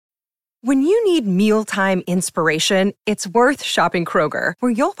When you need mealtime inspiration, it's worth shopping Kroger,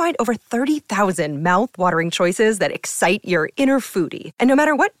 where you'll find over 30,000 mouth-watering choices that excite your inner foodie. And no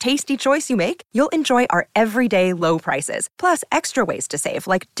matter what tasty choice you make, you'll enjoy our everyday low prices, plus extra ways to save,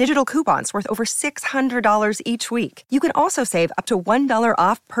 like digital coupons worth over $600 each week. You can also save up to $1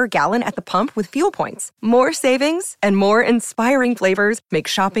 off per gallon at the pump with fuel points. More savings and more inspiring flavors make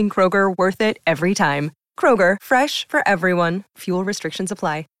shopping Kroger worth it every time. Kroger, fresh for everyone. Fuel restrictions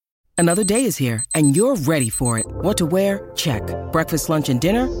apply. Another day is here, and you're ready for it. What to wear? Check. Breakfast, lunch, and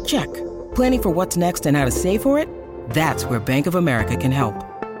dinner? Check. Planning for what's next and how to save for it? That's where Bank of America can help.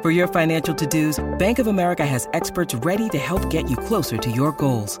 For your financial to-dos, Bank of America has experts ready to help get you closer to your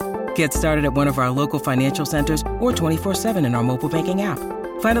goals. Get started at one of our local financial centers or 24/7 in our mobile banking app.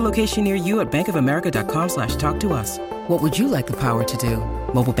 Find a location near you at bankofamerica.com/talktous. What would you like the power to do?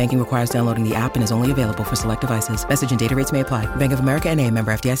 Mobile banking requires downloading the app and is only available for select devices. Message and data rates may apply. Bank of America N.A.,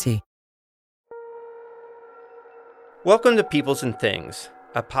 member FDIC. Welcome to Peoples and Things,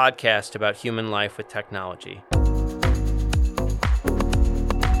 a podcast about human life with technology.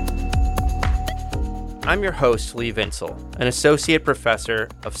 I'm your host, Lee Vinsel, an associate professor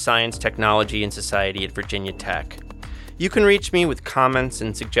of science, technology, and society at Virginia Tech. You can reach me with comments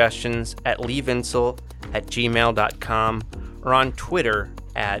and suggestions at leevinsel@gmail.com or on Twitter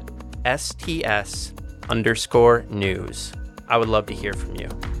at STS_news. I would love to hear from you.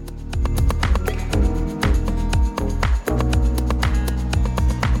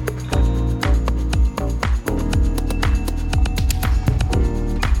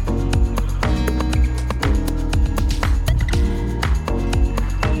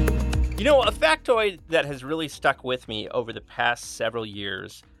 You know, a factoid that has really stuck with me over the past several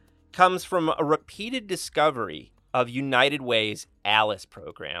years comes from a repeated discovery of United Way's ALICE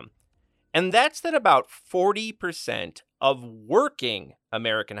program. And that's that about 40% of working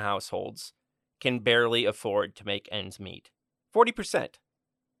American households can barely afford to make ends meet. 40%.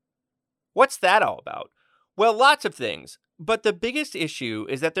 What's that all about? Well, lots of things. But the biggest issue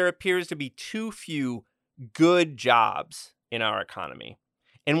is that there appears to be too few good jobs in our economy.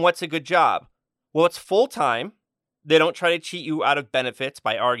 And what's a good job? Well, it's full-time. They don't try to cheat you out of benefits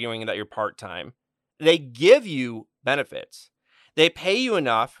by arguing that you're part-time. They give you benefits. They pay you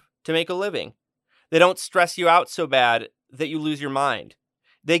enough to make a living. They don't stress you out so bad that you lose your mind.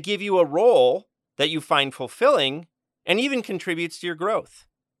 They give you a role that you find fulfilling and even contributes to your growth.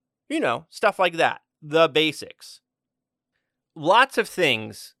 You know, stuff like that. The basics. Lots of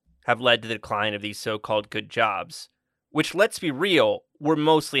things have led to the decline of these so-called good jobs, which, let's be real, were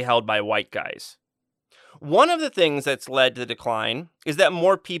mostly held by white guys. One of the things that's led to the decline is that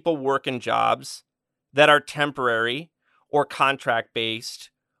more people work in jobs that are temporary or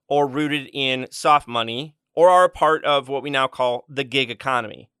contract-based or rooted in soft money or are a part of what we now call the gig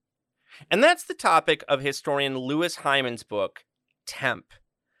economy. And that's the topic of historian Louis Hyman's book, Temp: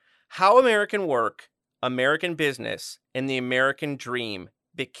 How American Work, American Business, and the American Dream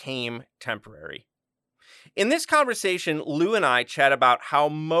Became Temporary. In this conversation, Lou and I chat about how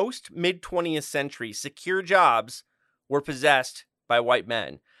most mid-20th century secure jobs were possessed by white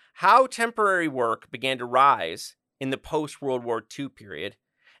men, how temporary work began to rise in the post-World War II period,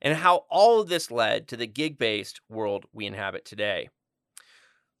 and how all of this led to the gig-based world we inhabit today.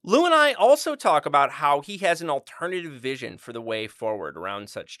 Lou and I also talk about how he has an alternative vision for the way forward around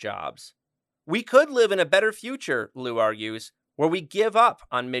such jobs. We could live in a better future, Lou argues, where we give up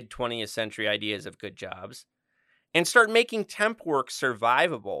on mid-20th century ideas of good jobs and start making temp work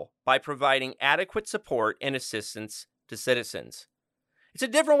survivable by providing adequate support and assistance to citizens. It's a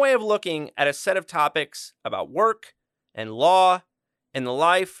different way of looking at a set of topics about work and law and the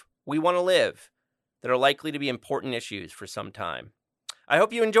life we want to live that are likely to be important issues for some time. I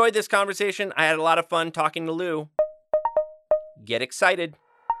hope you enjoyed this conversation. I had a lot of fun talking to Lou. Get excited.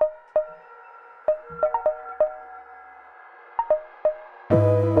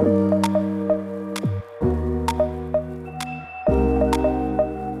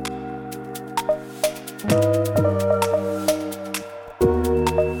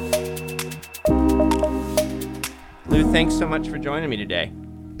 Thanks so much for joining me today.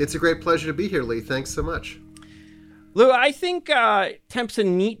 It's a great pleasure to be here, Lee. Thanks so much. Lou, I think Temp's a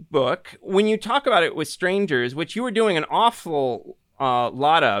neat book. When you talk about it with strangers, which you were doing an awful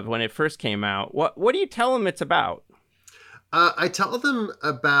lot of when it first came out, what do you tell them it's about? I tell them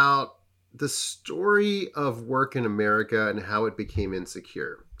about the story of work in America and how it became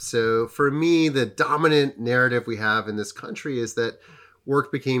insecure. So for me, the dominant narrative we have in this country is that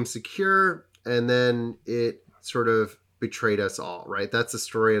work became secure and then it sort of betrayed us all, right? That's the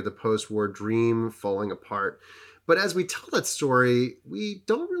story of the post-war dream falling apart. But as we tell that story, we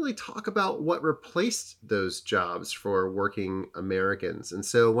don't really talk about what replaced those jobs for working Americans. And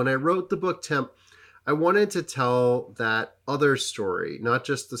so when I wrote the book Temp, I wanted to tell that other story, not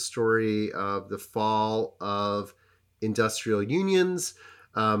just the story of the fall of industrial unions,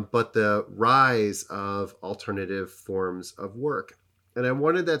 but the rise of alternative forms of work. And I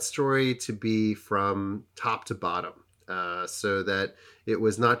wanted that story to be from top to bottom, so that it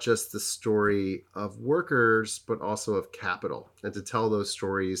was not just the story of workers, but also of capital, and to tell those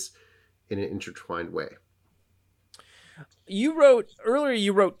stories in an intertwined way. You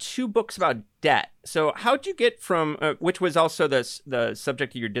wrote two books about debt. So how'd you get from, which was also the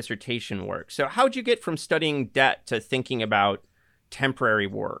subject of your dissertation work. So how'd you get from studying debt to thinking about temporary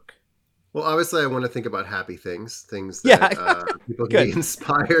work? Well, obviously, I want to think about happy things that people can be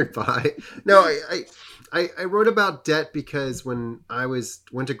inspired by. No, I wrote about debt because when I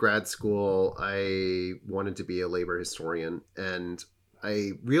went to grad school, I wanted to be a labor historian. And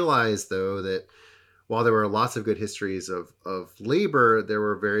I realized, though, that while there were lots of good histories of labor, there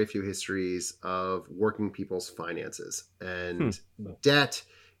were very few histories of working people's finances. And debt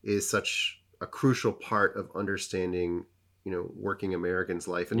is such a crucial part of understanding working Americans'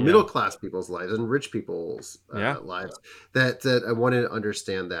 life and middle class people's lives and rich people's lives, that I wanted to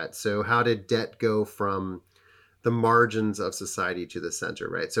understand that. So how did debt go from the margins of society to the center,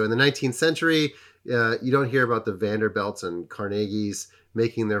 right? So in the 19th century, you don't hear about the Vanderbilts and Carnegies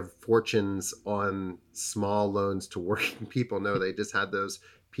making their fortunes on small loans to working people. No, they just had those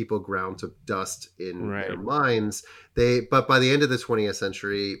people ground to dust in their minds. But by the end of the 20th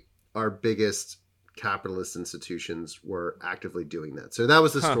century, our biggest capitalist institutions were actively doing that. So that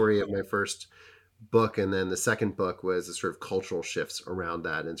was the story of my first book. And then the second book was the sort of cultural shifts around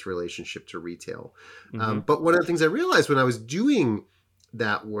that and its relationship to retail. But one of the things I realized when I was doing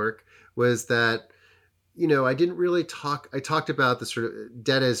that work was that, I didn't really I talked about the sort of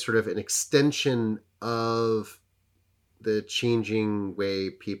debt as sort of an extension of the changing way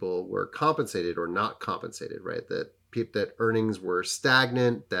people were compensated or not compensated, right? That earnings were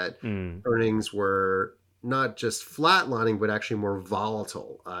stagnant, that earnings were not just flatlining, but actually more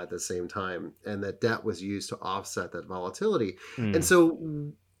volatile at the same time, and that debt was used to offset that volatility. And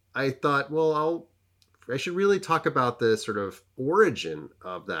so I thought, well, I should really talk about the sort of origin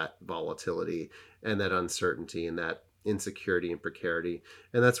of that volatility and that uncertainty and that insecurity and precarity.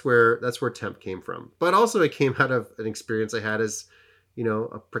 And that's where Temp came from. But also it came out of an experience I had as,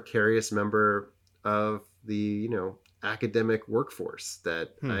 a precarious member of the, academic workforce,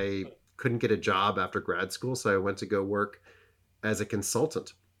 that I couldn't get a job after grad school. So I went to go work as a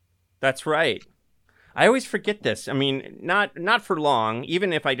consultant. That's right. I always forget this. I mean, not for long.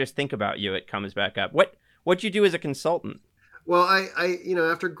 Even if I just think about you, it comes back up. What'd you do as a consultant? Well, I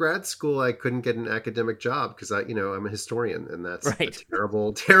after grad school, I couldn't get an academic job because I'm a historian, and that's a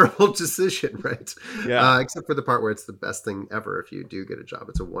terrible, terrible decision, right? Yeah. Except for the part where it's the best thing ever if you do get a job.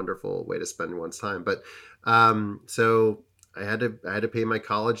 It's a wonderful way to spend one's time. But so I had to pay my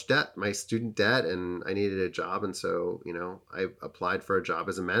college debt, my student debt, and I needed a job, and so I applied for a job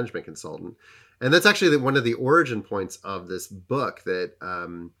as a management consultant, and that's actually one of the origin points of this book. That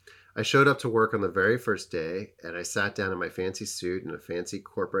I showed up to work on the very first day, and I sat down in my fancy suit in a fancy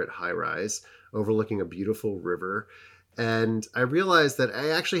corporate high-rise overlooking a beautiful river. And I realized that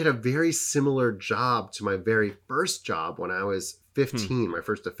I actually had a very similar job to my very first job when I was 15, my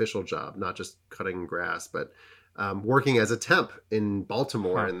first official job, not just cutting grass, but working as a temp in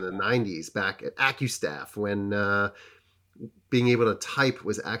Baltimore in the 90s, back at AccuStaff, when being able to type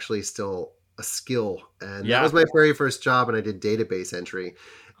was actually still a skill. And that was my very first job, and I did database entry.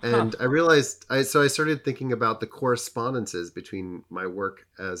 And I realized, I started thinking about the correspondences between my work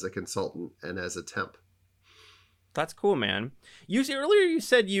as a consultant and as a temp. That's cool, man. Earlier you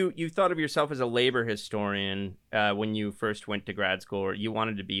said you thought of yourself as a labor historian when you first went to grad school, or you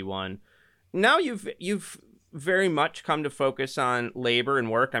wanted to be one. Now you've very much come to focus on labor and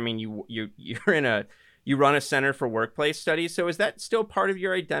work. I mean, you run a center for workplace studies. So is that still part of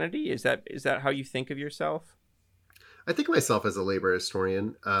your identity? Is that how you think of yourself? I think of myself as a labor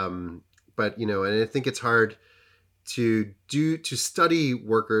historian, but and I think it's hard to study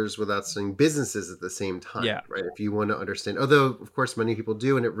workers without studying businesses at the same time, right? If you want to understand, although of course many people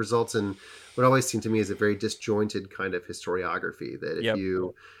do, and it results in what always seemed to me as a very disjointed kind of historiography. That if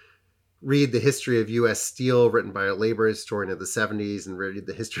you read the history of U.S. Steel written by a labor historian of the 70s and read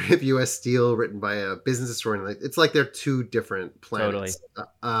the history of U.S. Steel written by a business historian, it's like they're two different planets.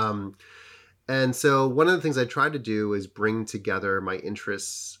 Totally. And so one of the things I tried to do is bring together my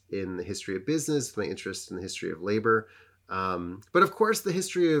interests in the history of business, my interests in the history of labor. But of course, the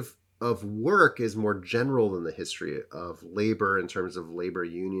history of of work is more general than the history of labor in terms of labor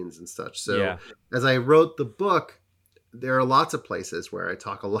unions and such. So as I wrote the book, there are lots of places where I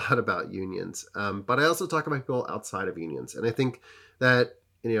talk a lot about unions, but I also talk about people outside of unions. And I think that,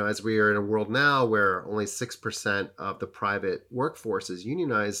 as we are in a world now where only 6% of the private workforce is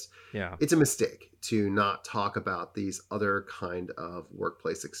unionized, it's a mistake to not talk about these other kind of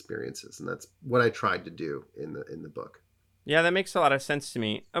workplace experiences. And that's what I tried to do in the book. Yeah, that makes a lot of sense to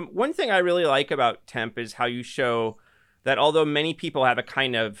me. One thing I really like about Temp is how you show that although many people have a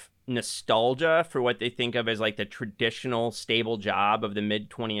kind of nostalgia for what they think of as like the traditional stable job of the mid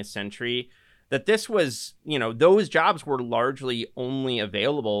 20th century, that this was, those jobs were largely only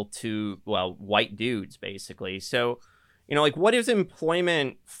available to, white dudes, basically. So, what is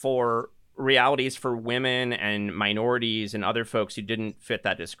employment for realities for women and minorities and other folks who didn't fit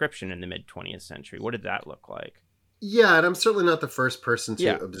that description in the mid 20th century? What did that look like? Yeah, and I'm certainly not the first person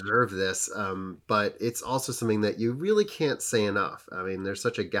to observe this, but it's also something that you really can't say enough. I mean, there's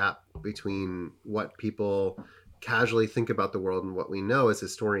such a gap between what people casually think about the world and what we know as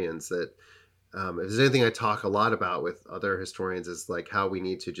historians that if there's anything I talk a lot about with other historians is like how we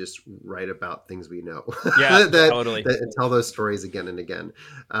need to just write about things we know. Yeah, totally. And tell those stories again and again.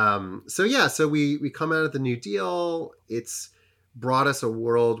 So we come out of the New Deal. It's brought us a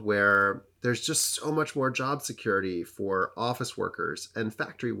world where there's just so much more job security for office workers and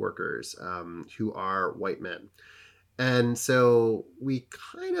factory workers who are white men. And so we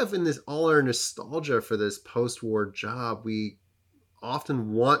kind of, in this all our nostalgia for this post-war job, we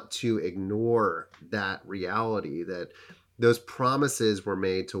often want to ignore that reality that those promises were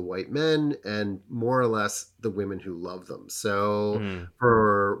made to white men and more or less the women who love them. So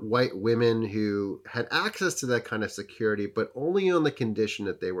for white women who had access to that kind of security, but only on the condition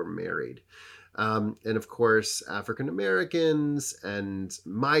that they were married. And of course, African Americans and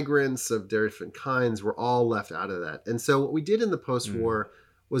migrants of different kinds were all left out of that. And so what we did in the post-war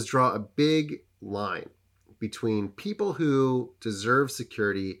was draw a big line between people who deserve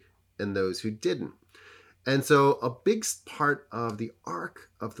security and those who didn't. And so a big part of the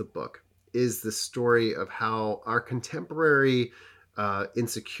arc of the book is the story of how our contemporary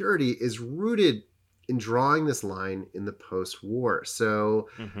insecurity is rooted in drawing this line in the post-war. So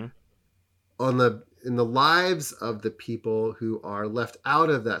in the lives of the people who are left out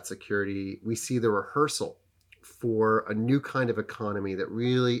of that security, we see the rehearsal for a new kind of economy that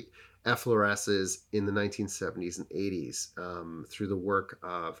really effloresces in the 1970s and 80s through the work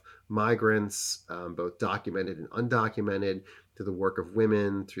of migrants, both documented and undocumented, through the work of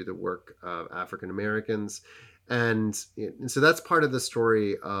women, through the work of African Americans. And so that's part of the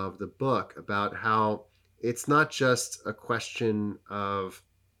story of the book about how it's not just a question of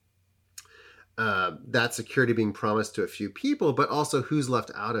that security being promised to a few people, but also who's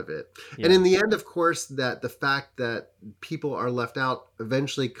left out of it. Yeah. And in the end, of course, that the fact that people are left out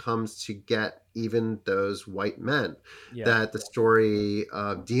eventually comes to get even those white men. Yeah. That the story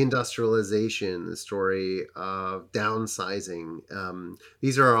of deindustrialization, the story of downsizing,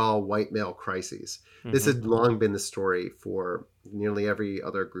 these are all white male crises. Mm-hmm. This had long been the story for nearly every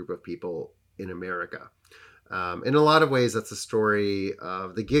other group of people in America. In a lot of ways, that's a story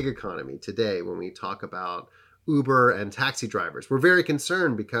of the gig economy today. When we talk about Uber and taxi drivers, we're very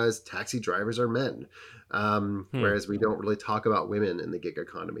concerned because taxi drivers are men, whereas we don't really talk about women in the gig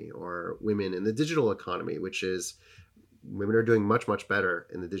economy or women in the digital economy, which is women are doing much, much better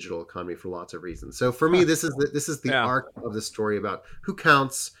in the digital economy for lots of reasons. So for me, this is the arc of the story about who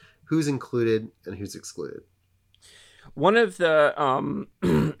counts, who's included, and who's excluded. One of the,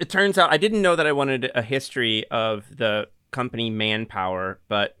 it turns out I didn't know that I wanted a history of the company Manpower,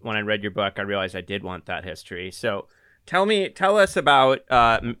 but when I read your book, I realized I did want that history. So tell us about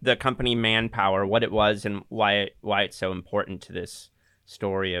the company Manpower, what it was and why it's so important to this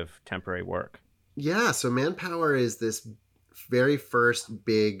story of temporary work. Yeah, so Manpower is this very first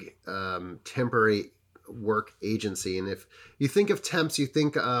big temporary work agency. And if you think of temps, you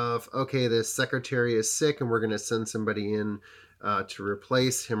think of, okay, the secretary is sick and we're going to send somebody in to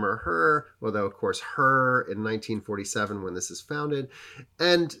replace him or her, although of course her in 1947 when this is founded.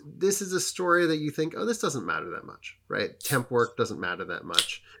 And this is a story that you think, oh, this doesn't matter that much, right? Temp work doesn't matter that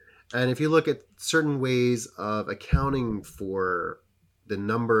much. And if you look at certain ways of accounting for the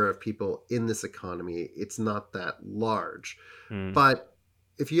number of people in this economy, it's not that large. But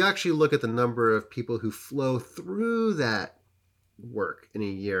if you actually look at the number of people who flow through that work in a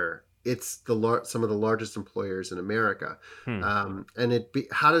year, it's some of the largest employers in America. And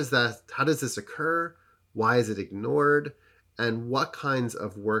how does this occur? Why is it ignored? And what kinds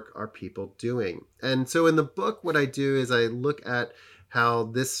of work are people doing? And so in the book, what I do is I look at how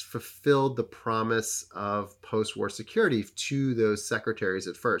this fulfilled the promise of post-war security to those secretaries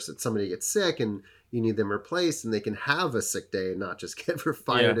at first. That somebody gets sick and you need them replaced, and they can have a sick day and not just get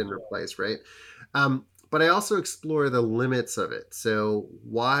fired and replaced, right? But I also explore the limits of it. So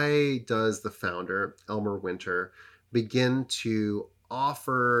why does the founder, Elmer Winter, begin to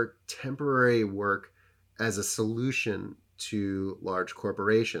offer temporary work as a solution to large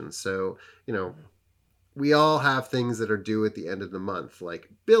corporations? So, we all have things that are due at the end of the month, like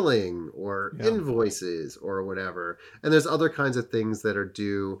billing or invoices or whatever. And there's other kinds of things that are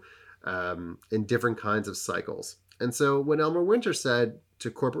due in different kinds of cycles. And so what Elmer Winter said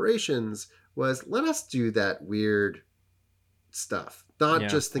to corporations was, let us do that weird stuff. Not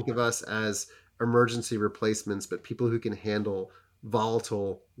just think of us as emergency replacements, but people who can handle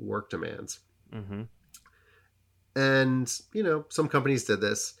volatile work demands. Mm-hmm. And, some companies did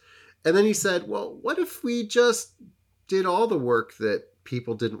this. And then he said, well, what if we just did all the work that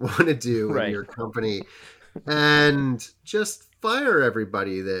people didn't want to do in your company and just fire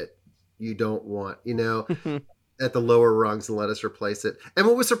everybody that you don't want, at the lower rungs and let us replace it. And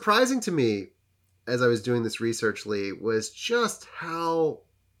what was surprising to me as I was doing this research, Lee, was just how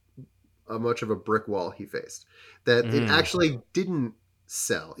much of a brick wall he faced. That it actually didn't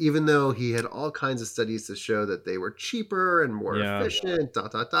sell, even though he had all kinds of studies to show that they were cheaper and more efficient,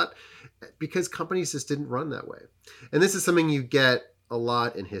 because companies just didn't run that way. And this is something you get a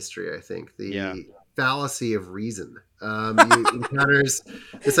lot in history, I think, the fallacy of reason. You encounters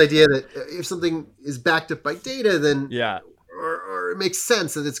this idea that if something is backed up by data, then or it makes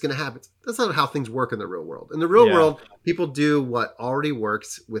sense that it's going to happen. That's not how things work in the real world. In the real world, people do what already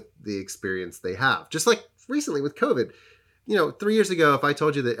works with the experience they have. Just like recently with COVID. 3 years ago, if I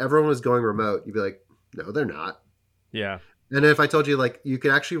told you that everyone was going remote, you'd be like, no, they're not. Yeah. And if I told you like you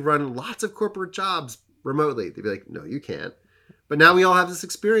could actually run lots of corporate jobs remotely, they'd be like, no, you can't. But now we all have this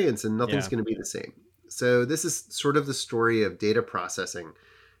experience and nothing's going to be the same. So this is sort of the story of data processing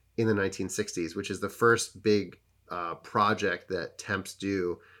in the 1960s, which is the first big project that temps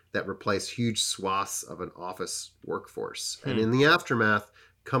do that replace huge swaths of an office workforce. And in the aftermath,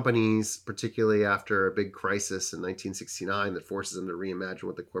 companies, particularly after a big crisis in 1969 that forces them to reimagine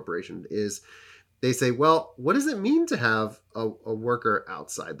what the corporation is, they say, well, what does it mean to have a worker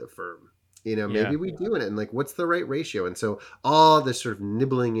outside the firm? Maybe we do it. And like, what's the right ratio? And so all this sort of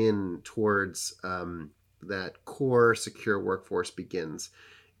nibbling in towards that core secure workforce begins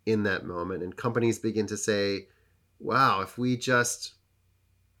in that moment. And companies begin to say, wow, if we just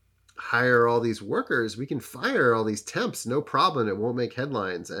hire all these workers, we can fire all these temps, no problem. It won't make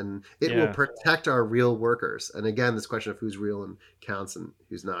headlines, and it will protect our real workers. And again, this question of who's real and counts and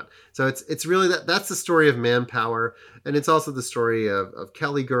who's not. So it's really that's the story of Manpower, and it's also the story of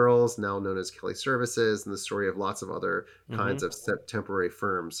Kelly Girls, now known as Kelly Services, and the story of lots of other kinds of temporary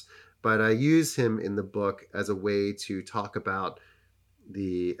firms. But I use him in the book as a way to talk about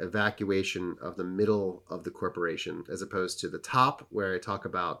the evacuation of the middle of the corporation, as opposed to the top, where I talk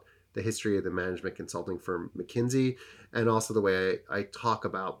about the history of the management consulting firm McKinsey, and also the way I talk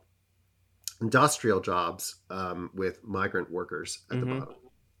about industrial jobs with migrant workers at the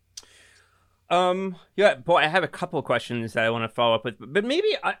bottom. I have a couple of questions that I want to follow up with, but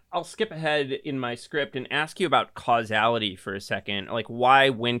maybe I'll skip ahead in my script and ask you about causality for a second, like why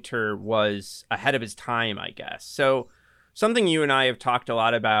Winter was ahead of his time, I guess. So something you and I have talked a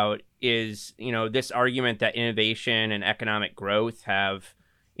lot about is, this argument that innovation and economic growth have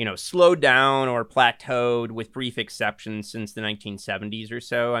slowed down or plateaued with brief exceptions since the 1970s or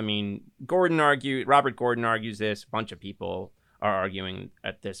so. I mean, Robert Gordon argues this. A bunch of people are arguing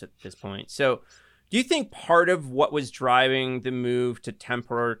at this point. So do you think part of what was driving the move to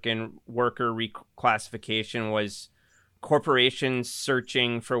temp work and worker reclassification was corporations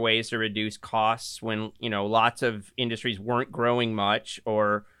searching for ways to reduce costs when, lots of industries weren't growing much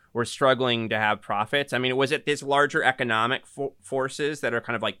or were struggling to have profits? I mean, was it this larger economic forces that are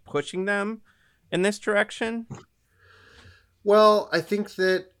kind of like pushing them in this direction? Well, I think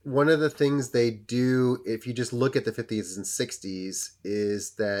that one of the things they do, if you just look at the 50s and 60s,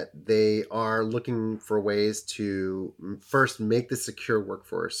 is that they are looking for ways to first make the secure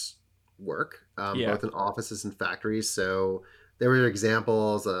workforce work, both in offices and factories. So there were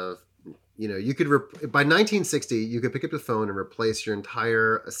examples of, you could, by 1960, you could pick up the phone and replace your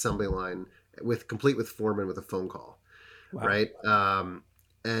entire assembly line complete with foreman with a phone call. Wow. Right.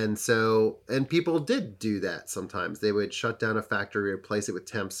 And people did do that sometimes. They would shut down a factory, replace it with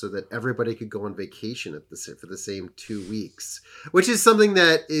temps so that everybody could go on vacation for the same 2 weeks, which is something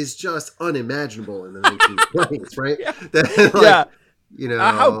that is just unimaginable in the 1920s, right? you know.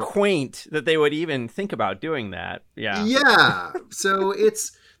 How quaint that they would even think about doing that. Yeah. Yeah. So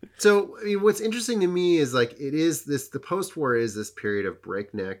I mean, what's interesting to me is like the post-war is this period of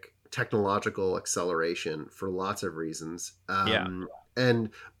breakneck technological acceleration for lots of reasons.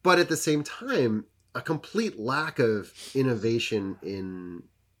 But at the same time, a complete lack of innovation in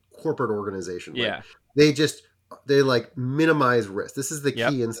corporate organization. Yeah. Right? They like minimize risk. This is the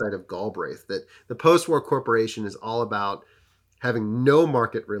key insight of Galbraith, that the post-war corporation is all about having no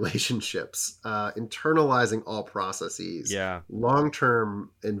market relationships, internalizing all processes,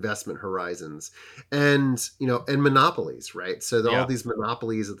 long-term investment horizons, and monopolies, right? So all these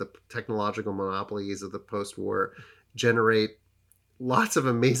monopolies of the technological monopolies of the post-war generate lots of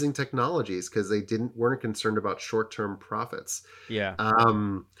amazing technologies because they weren't concerned about short-term profits. Yeah.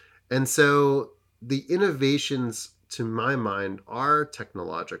 And so the innovations, to my mind, are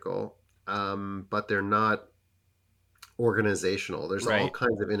technological, but they're not organizational. There's all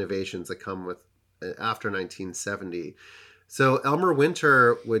kinds of innovations that come with after 1970. So Elmer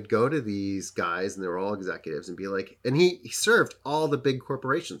Winter would go to these guys, and they were all executives, and be like, and he served all the big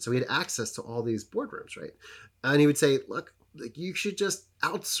corporations, so he had access to all these boardrooms, right? And he would say, look, like, you should just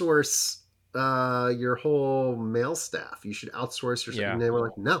outsource your whole mail staff. You should outsource your stuff. And they were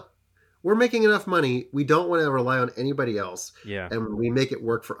like, no, we're making enough money. We don't want to rely on anybody else. Yeah. And we make it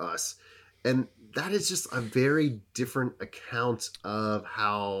work for us. And that is just a very different account of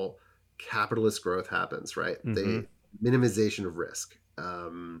how capitalist growth happens, right? Mm-hmm. The minimization of risk.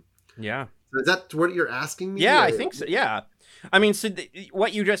 Yeah. So is that what you're asking me? Yeah, I think so. Yeah. I mean, so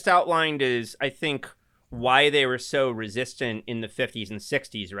what you just outlined is, I think, why they were so resistant in the 50s and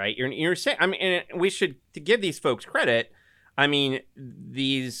 60s, right? You're saying, I mean, and we should, to give these folks credit, I mean,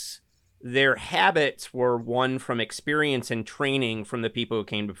 their habits were won from experience and training from the people who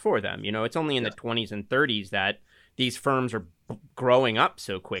came before them. It's only in the 20s and 30s that these firms are growing up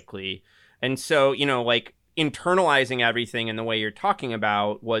so quickly. And so, like, internalizing everything in the way you're talking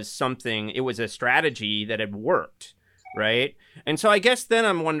about was something, it was a strategy that had worked, right? And so I guess then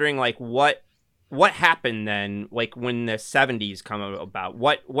I'm wondering, like, what happened then, like, when the 70s come about?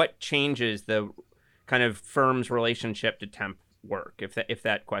 What changes the kind of firm's relationship to temp work, if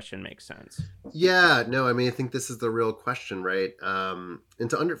that question makes sense? Yeah, no, I mean, I think this is the real question, right? And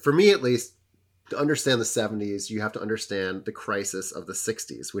for me at least, to understand the 70s, you have to understand the crisis of the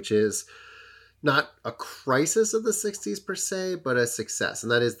 60s, which is not a crisis of the 60s per se, but a success,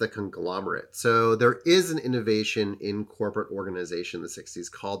 and that is the conglomerate. So there is an innovation in corporate organization in the 60s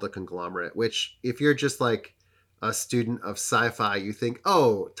called the conglomerate, which, if you're just like a student of sci-fi, you think,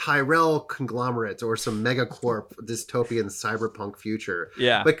 oh, Tyrell conglomerate or some megacorp dystopian cyberpunk future.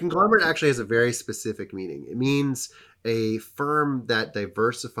 Yeah. But conglomerate actually has a very specific meaning. It means a firm that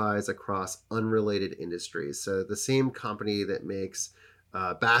diversifies across unrelated industries. So the same company that makes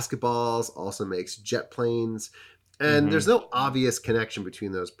basketballs also makes jet planes, and there's no obvious connection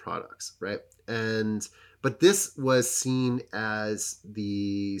between those products, right? But this was seen as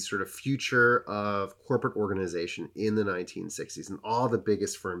the sort of future of corporate organization in the 1960s, and all the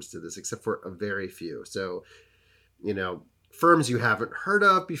biggest firms did this except for a very few. So, firms you haven't heard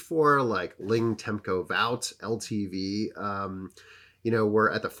of before, like Ling Temco Vought, LTV,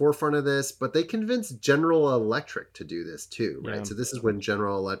 were at the forefront of this, but they convinced General Electric to do this too, right? Yeah. So this is when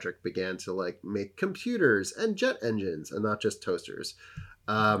General Electric began to like make computers and jet engines and not just toasters.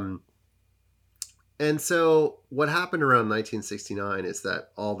 And so what happened around 1969 is that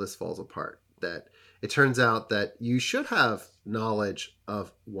all this falls apart, that it turns out that you should have knowledge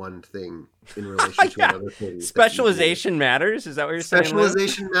of one thing in relation to another thing. Specialization matters? Is that what you're saying?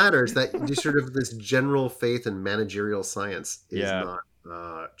 Specialization matters. That just sort of this general faith in managerial science is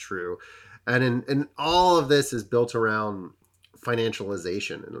not true. And all of this is built around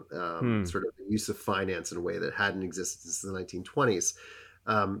financialization and sort of the use of finance in a way that hadn't existed since the 1920s.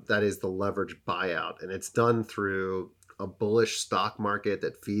 That is the leverage buyout. And it's done through a bullish stock market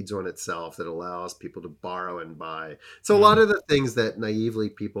that feeds on itself, that allows people to borrow and buy. So a lot of the things that naively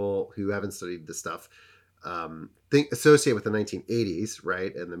people who haven't studied this stuff associate with the 1980s,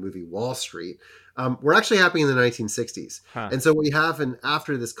 right, and the movie Wall Street, were actually happening in the 1960s. And so what you have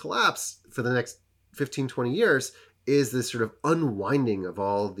after this collapse for the next 15, 20 years is this sort of unwinding of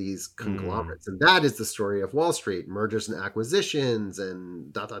all of these conglomerates. And that is the story of Wall Street, mergers and acquisitions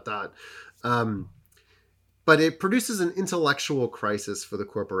and ... But it produces an intellectual crisis for the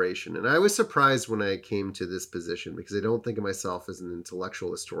corporation. And I was surprised when I came to this position, because I don't think of myself as an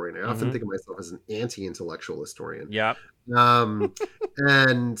intellectual historian. I often think of myself as an anti-intellectual historian. Yeah. But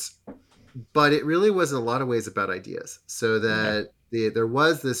it really was in a lot of ways about ideas. So that there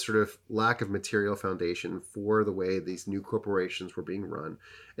was this sort of lack of material foundation for the way these new corporations were being run.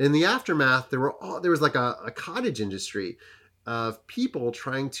 And in the aftermath, there was like a cottage industry of people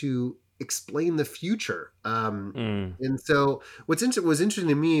trying to explain the future. And so was interesting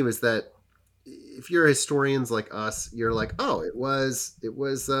to me was that if you're historians like us, you're like, oh, it was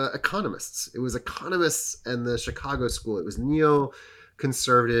economists. It was economists and the Chicago School. It was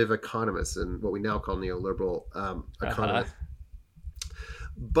neo-conservative economists and what we now call neoliberal economists.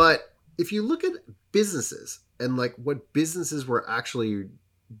 But if you look at businesses and like what businesses were actually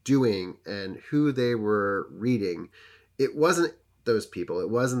doing and who they were reading, it wasn't those people.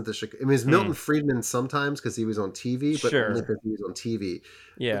 It wasn't the Chicago. I mean, it's Milton Friedman sometimes because he was on TV, but only because he was on TV.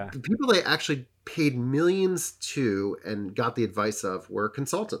 Yeah. The people they actually paid millions to and got the advice of were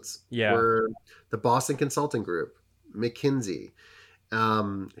consultants. Yeah. Were the Boston Consulting Group, McKinsey,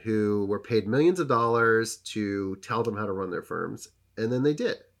 who were paid millions of dollars to tell them how to run their firms. And then they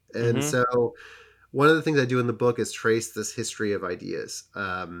did. And so one of the things I do in the book is trace this history of ideas,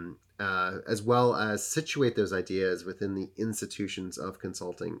 as well as situate those ideas within the institutions of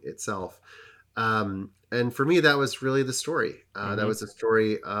consulting itself. And for me, that was really the story. That was the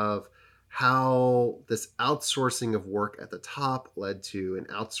story of how this outsourcing of work at the top led to an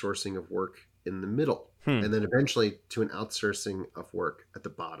outsourcing of work in the middle, and then eventually to an outsourcing of work at the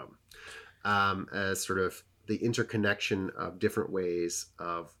bottom, as sort of the interconnection of different ways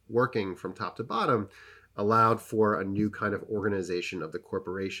of working from top to bottom allowed for a new kind of organization of the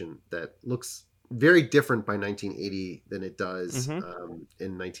corporation that looks very different by 1980 than it does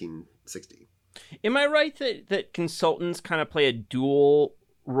in 1960. Am I right that consultants kind of play a dual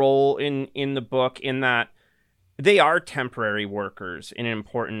role in the book, in that they are temporary workers in an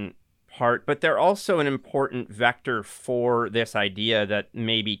important part, but they're also an important vector for this idea that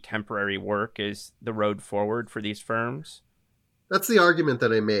maybe temporary work is the road forward for these firms? That's the argument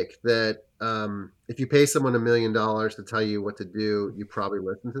that I make, that if you pay someone $1 million to tell you what to do, you probably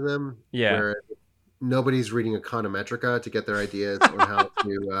listen to them. Yeah. Whereas nobody's reading Econometrica to get their ideas on how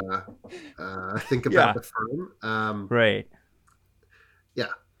to think about the firm. Right. Yeah.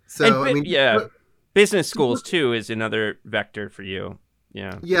 So, business schools too is another vector for you.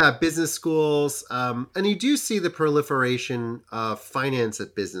 Yeah, business schools. And you do see the proliferation of finance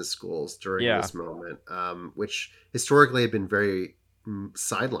at business schools during this moment, which historically had been very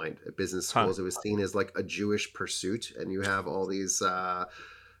sidelined at business schools. It was seen as like a Jewish pursuit. And you have all these, white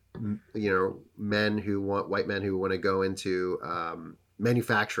men who want to go into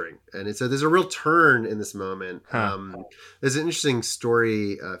manufacturing. And so there's a real turn in this moment. There's an interesting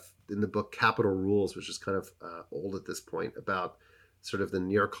story in the book Capital Rules, which is kind of old at this point, about sort of the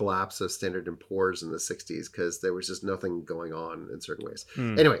near collapse of Standard & Poor's in the 60s, because there was just nothing going on in certain ways.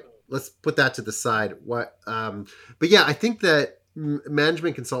 Anyway, let's put that to the side. But yeah, I think that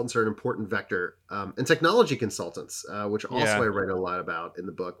management consultants are an important vector, and technology consultants, which also I write a lot about in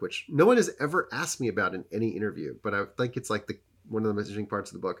the book, which no one has ever asked me about in any interview, but I think it's like one of the most interesting parts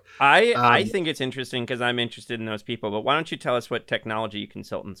of the book. I think it's interesting because I'm interested in those people, but why don't you tell us what technology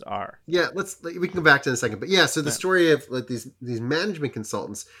consultants are? Yeah, we can go back to it in a second. But yeah, so the story of like these management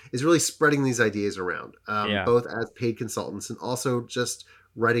consultants is really spreading these ideas around, both as paid consultants and also just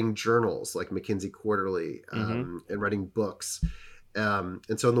writing journals like McKinsey Quarterly, and writing books.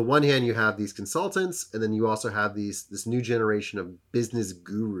 And so on the one hand, you have these consultants, and then you also have this new generation of business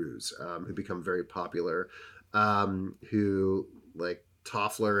gurus who become very popular, who like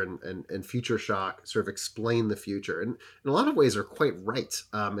Toffler and Future Shock sort of explain the future, and in a lot of ways are quite right.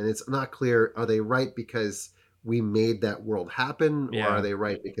 And it's not clear, are they right because we made that world happen, or are they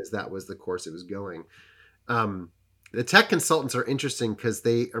right because that was the course it was going? The tech consultants are interesting because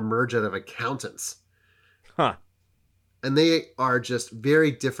they emerge out of accountants. And they are just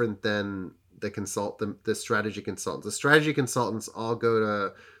very different than the strategy consultants. The strategy consultants all go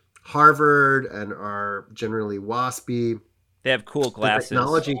to Harvard and are generally WASPy. They have cool glasses. The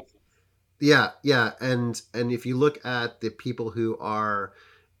technology, yeah. And if you look at the people who are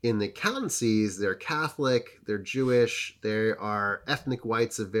in the accountancies, they're Catholic, they're Jewish, they are ethnic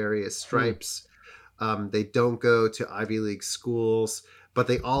whites of various stripes. They don't go to Ivy League schools, but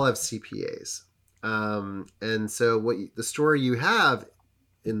they all have CPAs. And so the story you have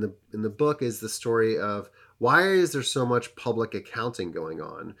in the book is the story of why is there so much public accounting going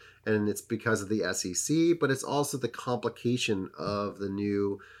on? And it's because of the SEC, but it's also the complication of the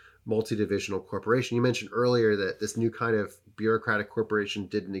new multidivisional corporation. You mentioned earlier that this new kind of bureaucratic corporation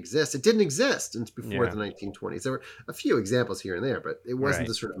didn't exist. It didn't exist before the 1920s. There were a few examples here and there, but it wasn't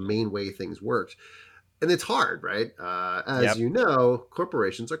the sort of main way things worked. and it's hard, right? As you know,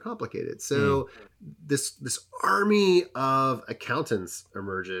 corporations are complicated. So this army of accountants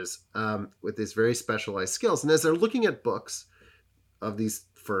emerges with these very specialized skills. And as they're looking at books of these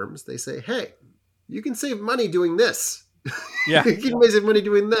firms, they say, hey, you can save money doing this. Yeah. You can save money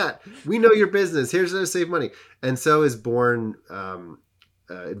doing that. We know your business. Here's how to save money. And so is born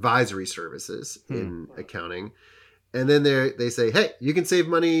advisory services in accounting. And then they say, hey, you can save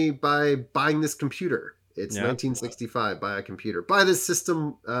money by buying this computer. It's 1965, buy a computer. Buy this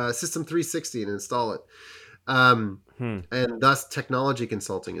system 360 and install it. And thus technology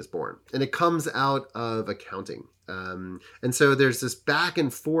consulting is born. And it comes out of accounting. And so there's this back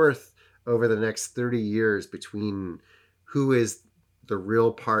and forth over the next 30 years between who is the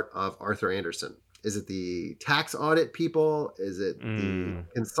real part of Arthur Andersen. Is it the tax audit people? Is it the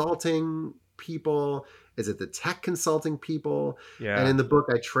consulting people? Is it the tech consulting people? Yeah. And in the book,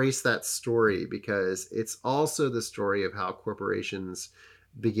 I trace that story because it's also the story of how corporations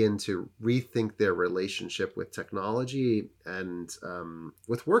begin to rethink their relationship with technology and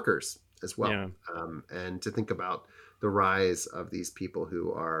with workers as well. And to think about the rise of these people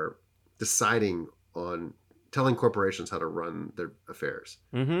who are deciding on telling corporations how to run their affairs.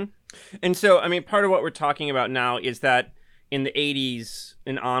 And so, I mean, part of what we're talking about now is that in the 80s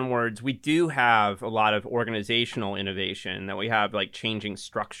and onwards, we do have a lot of organizational innovation, that we have like changing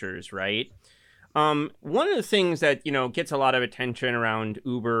structures, right? One of the things that, you know, gets a lot of attention around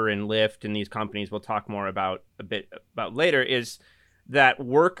Uber and Lyft and these companies we'll talk more about a bit about later is that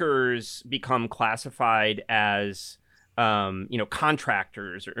workers become classified as, you know,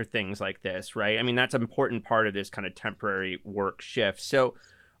 contractors or things like this, right? I mean, that's an important part of this kind of temporary work shift. So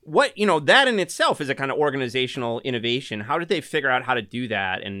what, you know, that in itself is a kind of organizational innovation. How did they figure out how to do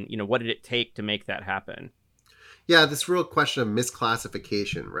that? And, you know, what did it take to make that happen? Yeah, this real question of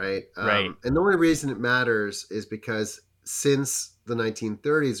misclassification, right? Right. And the only reason it matters is because since the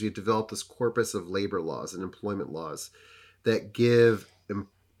 1930s, we've developed this corpus of labor laws and employment laws that give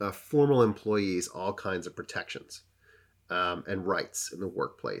formal employees all kinds of protections and rights in the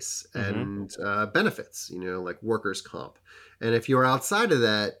workplace and benefits, you know, like workers' comp. And if you're outside of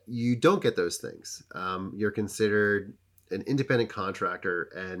that, you don't get those things. You're considered an independent contractor,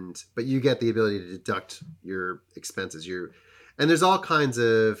 but you get the ability to deduct your expenses. And there's all kinds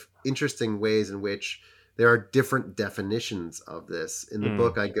of interesting ways in which there are different definitions of this. In the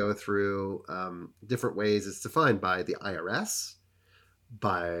book, I go through different ways it's defined by the IRS,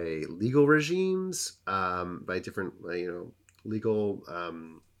 by legal regimes, by different, you know, legal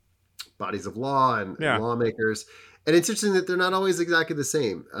bodies of law and lawmakers. And it's interesting that they're not always exactly the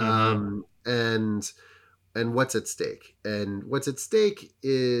same. And what's at stake. And what's at stake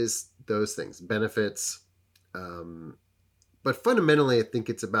is those things, benefits. But fundamentally, I think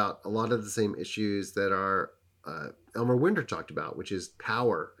it's about a lot of the same issues that are Elmer Winter talked about, which is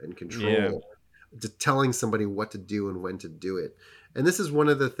power and control, to telling somebody what to do and when to do it. And this is one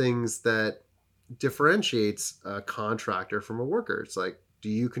of the things that differentiates a contractor from a worker. It's like, do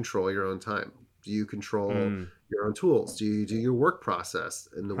you control your own time? Do you control your own tools? Do you do your work process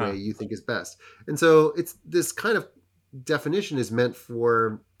in the way you think is best? And so it's this kind of definition is meant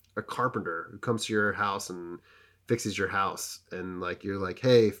for a carpenter who comes to your house and fixes your house. And like, you're like,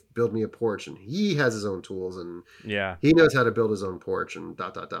 hey, build me a porch. And he has his own tools and he knows how to build his own porch and ...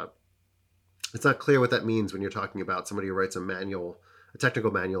 It's not clear what that means when you're talking about somebody who writes a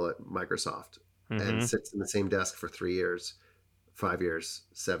technical manual at Microsoft and sits in the same desk for 3 years, 5 years,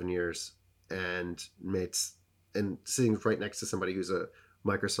 7 years, and sitting right next to somebody who's a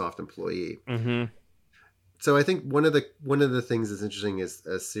Microsoft employee. So I think one of the things that's interesting is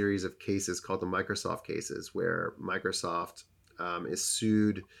a series of cases called the Microsoft cases, where Microsoft is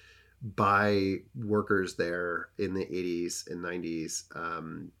sued by workers there in the 80s and 90s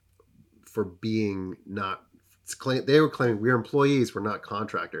for being they were claiming we're employees, we're not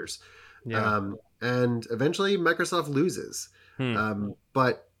contractors. And eventually Microsoft loses.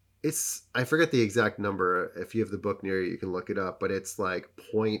 But I forget the exact number. If you have the book near you, you can look it up, but it's like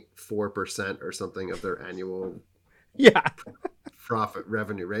 0.4% or something of their annual profit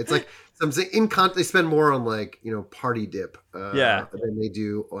revenue, right? It's like they spend more on like, you know, party dip than they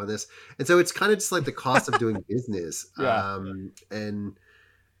do on this. And so it's kind of just like the cost of doing business. And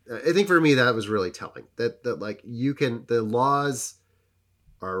I think for me, that was really telling that like the laws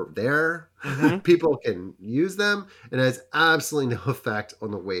are there, people can use them, and it has absolutely no effect on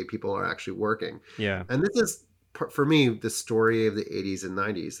the way people are actually working. And this is, for me, the story of the 80s and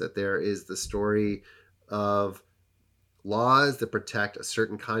 90s, that there is the story of laws that protect a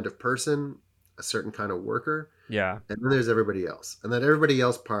certain kind of person a certain kind of worker. Yeah. And then there's everybody else. And that everybody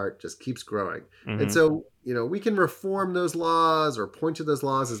else part just keeps growing. Mm-hmm. And so, we can reform those laws or point to those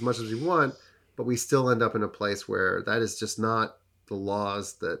laws as much as we want, but we still end up in a place where that is just not the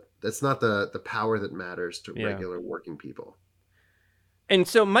laws that's not the power that matters to regular working people. And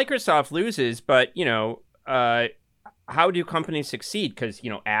so Microsoft loses, but, how do companies succeed? Because,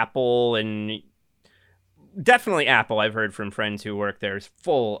 Apple and definitely Apple, I've heard from friends who work there, is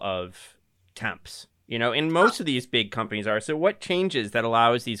full of temps, and most of these big companies are. So what changes that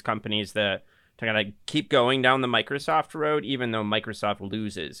allows these companies to kind of keep going down the Microsoft road, even though Microsoft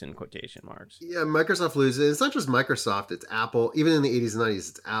loses in quotation marks? Yeah, Microsoft loses. It's not just Microsoft, it's Apple. Even in the 80s and 90s,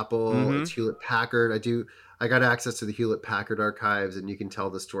 it's Apple, it's Hewlett Packard. I got access to the Hewlett Packard archives, and you can tell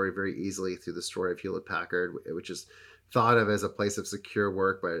the story very easily through the story of Hewlett Packard, which is thought of as a place of secure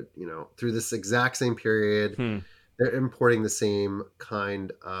work, but through this exact same period, they're importing the same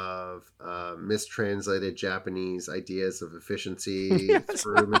kind of mistranslated Japanese ideas of efficiency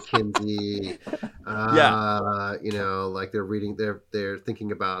through McKinsey. Like they're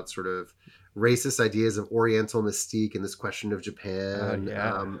thinking about sort of racist ideas of Oriental mystique and this question of Japan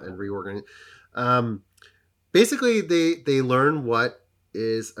and reorganizing. Basically, they learn what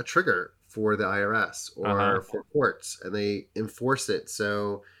is a trigger for the IRS or for courts, and they enforce it.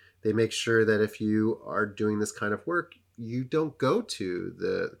 So they make sure that if you are doing this kind of work, you don't go to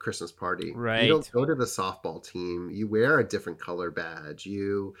the Christmas party. Right. You don't go to the softball team. You wear a different color badge.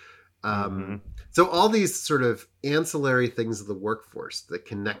 So all these sort of ancillary things of the workforce, the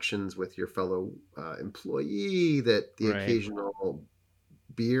connections with your fellow employee, that the occasional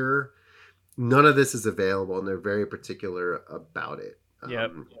beer, none of this is available, and they're very particular about it.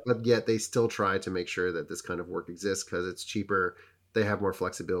 But yet they still try to make sure that this kind of work exists because it's cheaper. They have more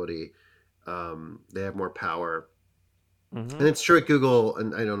flexibility. They have more power. And it's true at Google,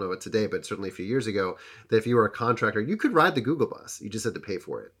 and I don't know it today, but certainly a few years ago, that if you were a contractor, you could ride the Google bus. You just had to pay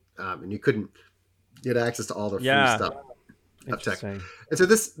for it. And you couldn't get access to all the free stuff of tech. And so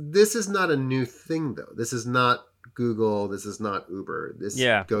this is not a new thing, though. This is not Google. This is not Uber. This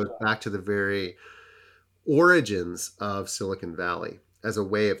goes back to the very origins of Silicon Valley as a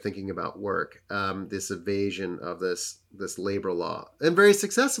way of thinking about work, this evasion of this labor law, and very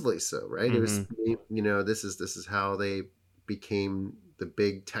successfully so, right? It was, this is how they became the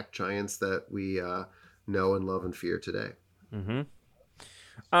big tech giants that we know and love and fear today.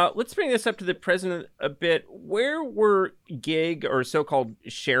 Let's bring this up to the present a bit. Where were gig or so-called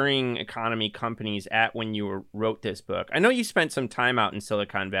sharing economy companies at when you wrote this book? I know you spent some time out in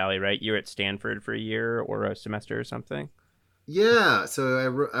Silicon Valley, right? You were at Stanford for a year or a semester or something? Yeah,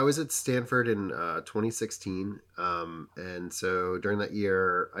 so I was at Stanford in 2016, and so during that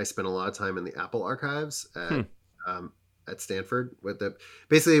year, I spent a lot of time in the Apple archives at Stanford.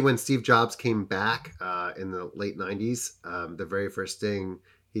 Basically, when Steve Jobs came back in the late 90s, the very first thing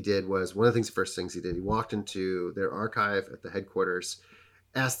he did was first things he did. He walked into their archive at the headquarters,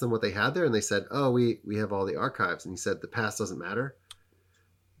 asked them what they had there, and they said, "Oh, we have all the archives." And he said, "The past doesn't matter,"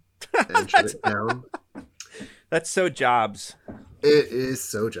 and shut it down. That's so Jobs. It is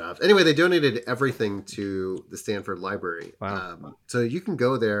so Jobs. Anyway, they donated everything to the Stanford Library. Wow. So you can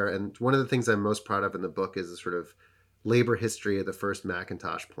go there. And one of the things I'm most proud of in the book is the sort of labor history of the first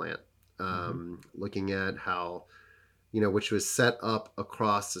Macintosh plant. Looking at how, which was set up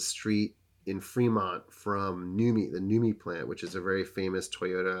across the street in Fremont from NUMMI, the NUMMI plant, which is a very famous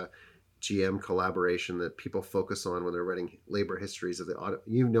Toyota GM collaboration that people focus on when they're writing labor histories of the auto.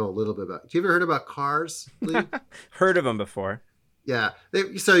 You know a little bit about. Do you ever heard about Cars, Lee? Heard of them before. Yeah.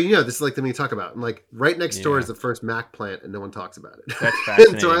 This is like the thing we talk about. And like right next door is the first Mac plant, and no one talks about it. That's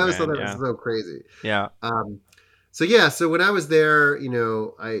fascinating. So I always thought that was so crazy. Yeah. So when I was there,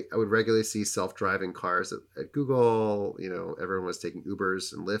 I would regularly see self-driving cars at Google. Everyone was taking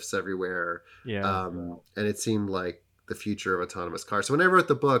Ubers and Lyfts everywhere. Yeah. And it seemed like the future of autonomous cars. So when I wrote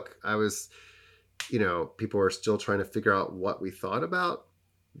the book, I was, people were still trying to figure out what we thought about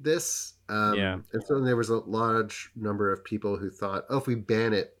this. And so there was a large number of people who thought, oh, if we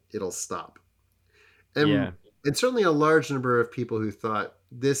ban it, it'll stop. And certainly a large number of people who thought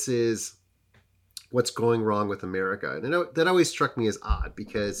this is what's going wrong with America. And that always struck me as odd,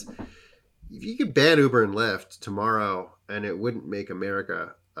 because if you could ban Uber and Lyft tomorrow and it wouldn't make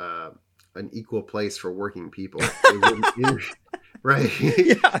America an equal place for working people. Right?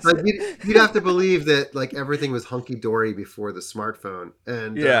 Yes. Like you'd have to believe that like everything was hunky dory before the smartphone.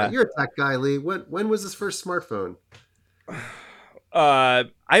 And you're a tech guy, Lee. When was this first smartphone?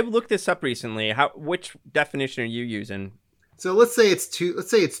 I looked this up recently. Which definition are you using? So let's say it's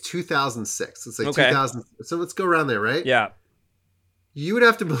 2006. Let's say 2000. So let's go around there, right? Yeah. You would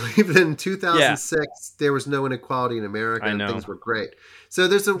have to believe that in Yeah, 2006 there was no inequality in America I and know. things were great. So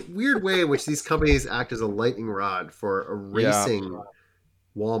there's a weird way in which these companies act as a lightning rod for Yeah. erasing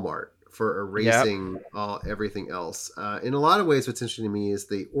Walmart, for Yep. erasing everything else. In a lot of ways, what's interesting to me is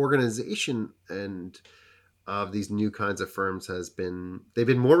the organization and of these new kinds of firms they've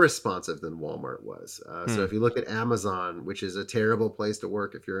been more responsive than Walmart was. So Hmm. if you look at Amazon, which is a terrible place to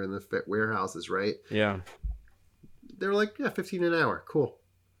work if you're in the warehouses, right? Yeah. They're like, yeah, 15 an hour, cool.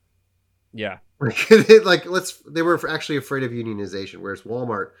 Yeah. Like they were actually afraid of unionization, whereas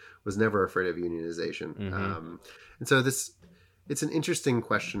Walmart was never afraid of unionization. Mm-hmm. And so it's an interesting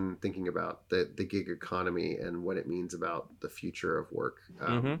question thinking about the gig economy and what it means about the future of work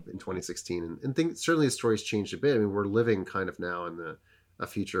Mm-hmm. in 2016. And certainly the story's changed a bit. I mean, we're living kind of now in a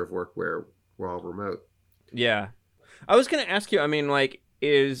future of work where we're all remote. Yeah. I was going to ask you, I mean, like,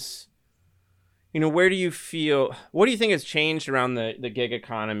 where do you feel, what do you think has changed around the gig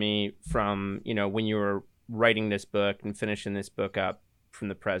economy from, when you were writing this book and finishing this book up from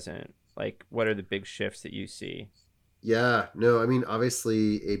the present? Like, what are the big shifts that you see? Yeah, no, I mean,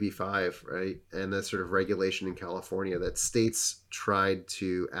 obviously AB5, right? And that sort of regulation in California that states tried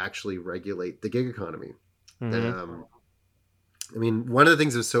to actually regulate the gig economy. Mm-hmm. Um, I mean, one of the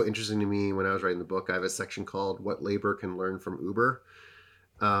things that was so interesting to me when I was writing the book, I have a section called What Labor Can Learn from Uber,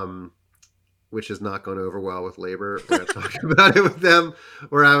 um, which has not gone over well with labor when I talk about it with them,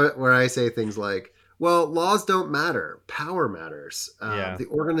 where I say things like, well, laws don't matter. Power matters. Yeah. The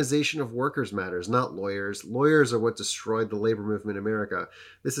organization of workers matters, not lawyers. Lawyers are what destroyed the labor movement in America.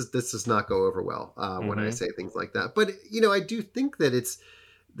 This does not go over well when I Mm-hmm. say things like that. But I do think that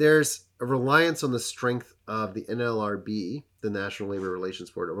there's a reliance on the strength of the NLRB, the National Labor Relations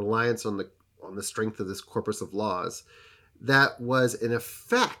Board, a reliance on the strength of this corpus of laws that was an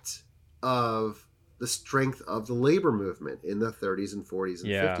effect of the strength of the labor movement in the 30s and 40s and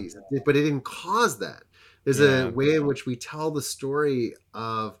Yeah. 50s. But it didn't cause that. There's a Yeah. way in which we tell the story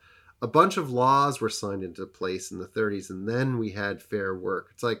of a bunch of laws were signed into place in the 30s, and then we had fair work.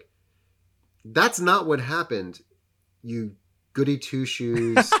 It's like, that's not what happened, you goody two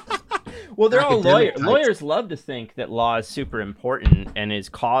shoes. Well, they're all Academic types. lawyers love to think that law is super important and is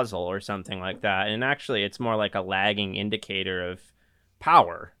causal or something like that. And actually, it's more like a lagging indicator of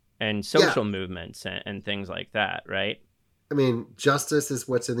power and social movements and things like that, right? I mean, justice is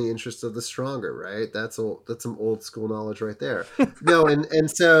what's in the interest of the stronger, right? That's some old school knowledge right there. No, and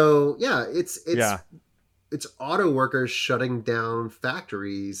so yeah, Yeah. it's auto workers shutting down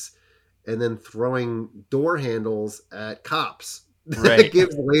factories and then throwing door handles at cops. That Right.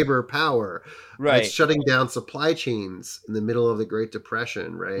 gives labor power. Right. It's shutting down supply chains in the middle of the Great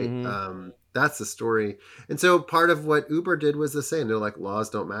Depression, right? Mm-hmm. That's the story. And so part of what Uber did was the same. They're like,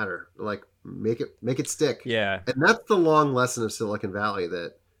 laws don't matter. They're like, make it stick. Yeah. And that's the long lesson of Silicon Valley,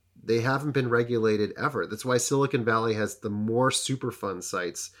 that they haven't been regulated ever. That's why Silicon Valley has the more Superfund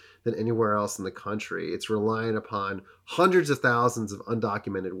sites than anywhere else in the country. It's relying upon hundreds of thousands of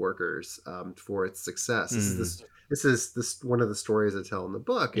undocumented workers for its success. Mm. This is one of the stories I tell in the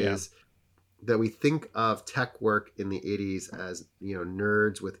book, Yeah. is that we think of tech work in the 80s as,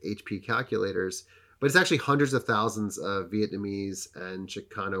 nerds with HP calculators, but it's actually hundreds of thousands of Vietnamese and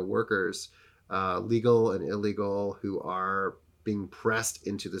Chicano workers, legal and illegal, who are being pressed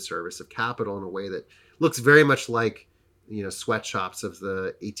into the service of capital in a way that looks very much like, sweatshops of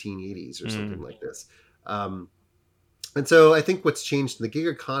the 1880s or something like this. And so I think what's changed in the gig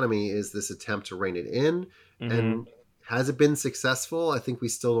economy is this attempt to rein it in. Mm-hmm. And has it been successful? I think we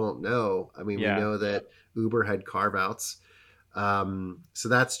still don't know. I mean, Yeah. we know that Uber had carve outs. So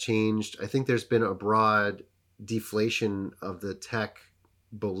that's changed. I think there's been a broad deflation of the tech,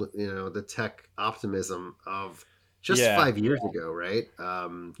 the tech optimism of just Yeah. 5 years ago, right?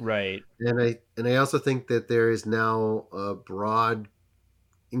 Right. And I also think that there is now a broad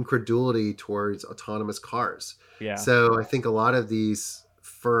incredulity towards autonomous cars. Yeah. So I think a lot of these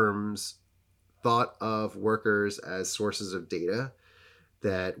firms thought of workers as sources of data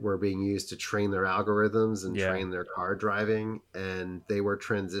that were being used to train their algorithms and Yeah. train their car driving. And they were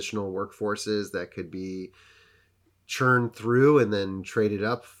transitional workforces that could be churned through and then traded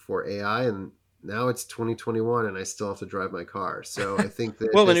up for AI. And now it's 2021 and I still have to drive my car. So I think that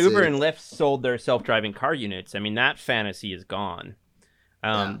Well, when this Uber is- and Lyft sold their self-driving car units, I mean, that fantasy is gone.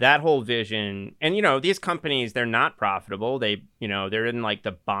 Yeah. That whole vision, and these companies, they're not profitable. They, they're in like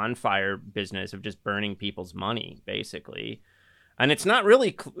the bonfire business of just burning people's money, basically. And it's not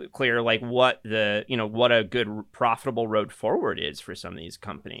really clear, like what what a good profitable road forward is for some of these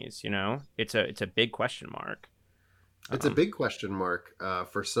companies. It's a big question mark. It's a big question mark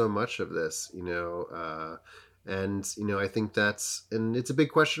for so much of this, And, I think and it's a big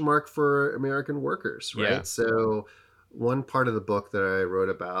question mark for American workers, right? Yeah. So one part of the book that I wrote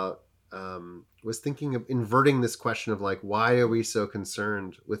about was thinking of inverting this question of like, why are we so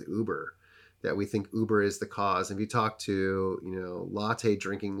concerned with Uber, that we think Uber is the cause? If you talk to, latte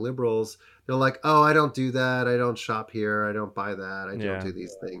drinking liberals, they're like, oh, I don't do that. I don't shop here. I don't buy that. I don't do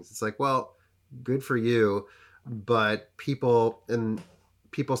these things. It's like, well, good for you. But people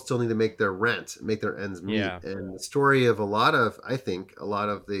still need to make their rent, make their ends meet. Yeah. And the story of I think a lot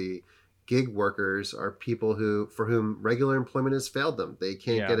of the gig workers are people for whom regular employment has failed them. They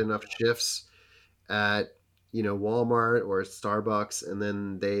can't get enough shifts at, Walmart or Starbucks, and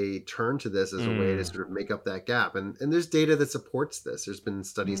then they turn to this as a way to sort of make up that gap. And there's data that supports this. There's been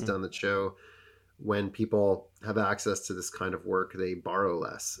studies done that show when people have access to this kind of work, they borrow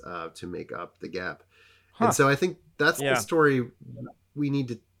less to make up the gap. And so I think that's the story we need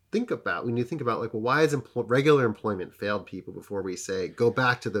to think about. We need to think about like, well, why has regular employment failed people before we say go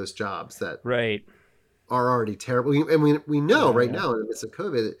back to those jobs that are already terrible? And we know right now in the midst of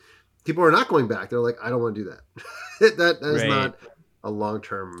COVID, people are not going back. They're like, I don't want to do that. that is not a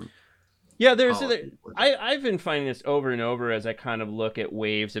long-term. Yeah, I've been finding this over and over as I kind of look at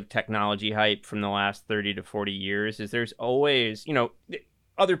waves of technology hype from the last 30 to 40 years, is there's always,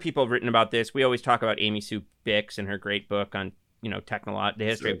 other people have written about this. We always talk about Amy Sue Bix and her great book on, the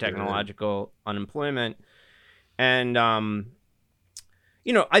history of technological unemployment. And, I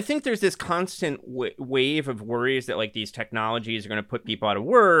think there's this constant wave of worries that like these technologies are going to put people out of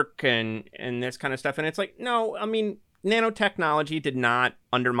work and this kind of stuff. And it's like, no, I mean, nanotechnology did not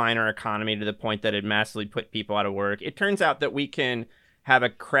undermine our economy to the point that it massively put people out of work. It turns out that we can have a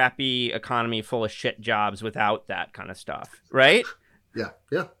crappy economy full of shit jobs without that kind of stuff, right? Yeah.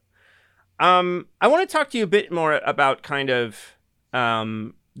 I want to talk to you a bit more about kind of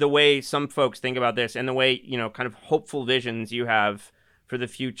the way some folks think about this and the way, kind of hopeful visions you have for the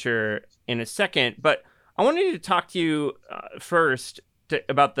future in a second. But I wanted to talk to you first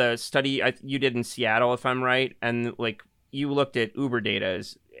about the study you did in Seattle, if I'm right. And like you looked at Uber data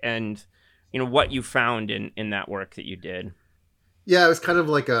and, what you found in that work that you did. Yeah, it was kind of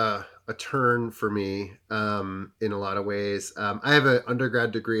like a turn for me in a lot of ways. I have an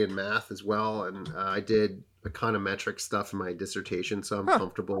undergrad degree in math as well, and I did econometric stuff in my dissertation, so I'm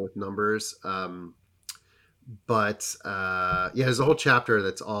comfortable with numbers. But there's a whole chapter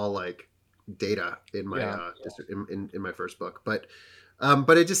that's all like data in my in my first book. But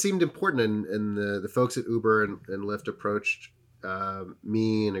it just seemed important, and the folks at Uber and Lyft approached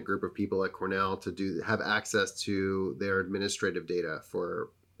me and a group of people at Cornell to have access to their administrative data for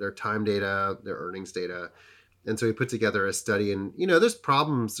their time data, their earnings data. And so we put together a study, and, there's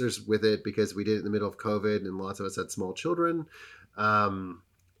problems with it because we did it in the middle of COVID and lots of us had small children. And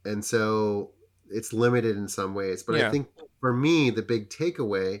so it's limited in some ways, but I think for me, the big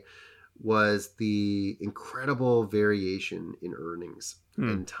takeaway was the incredible variation in earnings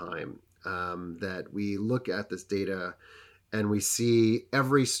and time, that we look at this data and we see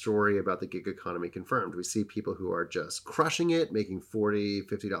every story about the gig economy confirmed. We see people who are just crushing it, making $40,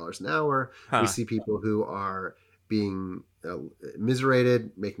 $50 an hour. We see people who are being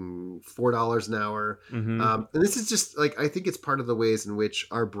miserated, making $4 an hour. And this is just like, I think it's part of the ways in which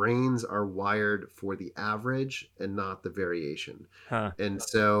our brains are wired for the average and not the variation. And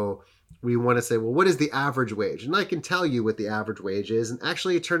so we want to say, well, what is the average wage? And I can tell you what the average wage is. And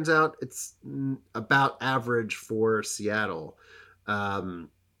actually, it turns out it's about average for Seattle,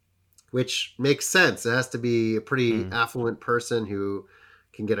 which makes sense. It has to be a pretty affluent person who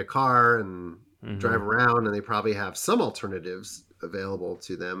can get a car and drive around, and they probably have some alternatives available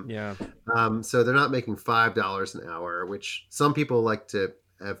to them. Yeah. So they're not making $5 an hour, which some people like to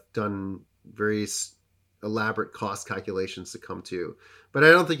have done very elaborate cost calculations to come to. But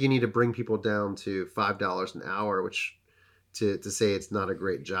I don't think you need to bring people down to $5 an hour, which to say it's not a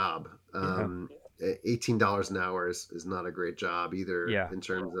great job. $18 an hour is not a great job either in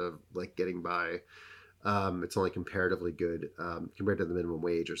terms of like getting by. It's only comparatively good compared to the minimum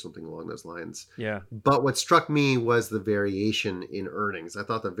wage or something along those lines. Yeah. But what struck me was the variation in earnings. I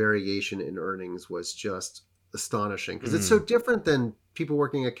thought the variation in earnings was just astonishing because it's so different than people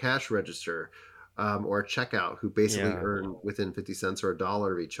working a cash register or a checkout who basically earn within 50 cents or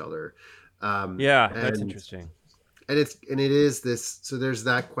 $1 of each other. That's interesting. And it is this. So there's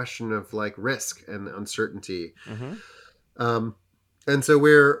that question of like risk and uncertainty. And so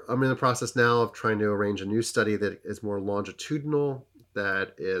I'm in the process now of trying to arrange a new study that is more longitudinal,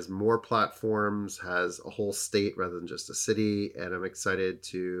 that is more platforms, has a whole state rather than just a city. And I'm excited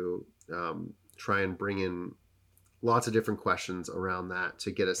to try and bring in lots of different questions around that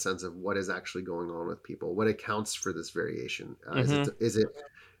to get a sense of what is actually going on with people, what accounts for this variation.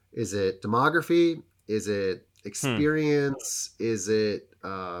 Is it demography? Is it experience? Is it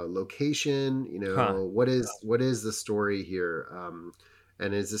location? What is the story here?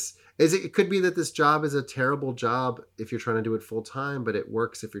 And it could be that this job is a terrible job if you're trying to do it full time, but it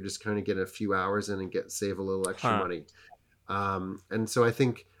works if you're just kind of getting a few hours in and save a little extra money. And so I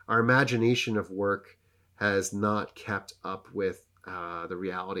think our imagination of work has not kept up with the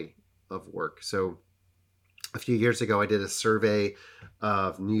reality of work. So a few years ago, I did a survey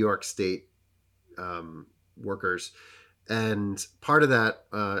of New York State workers. And part of that,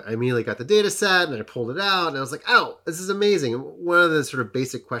 I immediately got the data set and I pulled it out and I was like, oh, this is amazing. And one of the sort of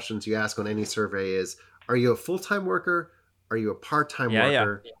basic questions you ask on any survey is, are you a full-time worker? Are you a part-time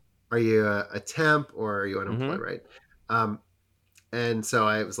worker? Yeah. Are you a temp or are you unemployed, right? And so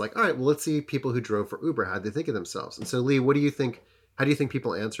I was like, all right, well, let's see people who drove for Uber. How did they think of themselves? And so, Lee, what do you think? How do you think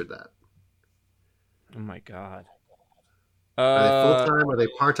people answered that? Oh, my God. Are they full-time? Are they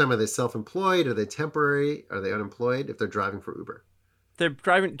part-time? Are they self-employed? Are they temporary? Are they unemployed if they're driving for Uber? They're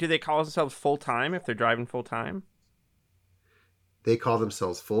driving. Do they call themselves full-time if they're driving full-time? They call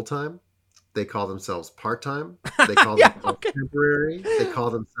themselves full-time. They call themselves part-time. They call themselves temporary. They call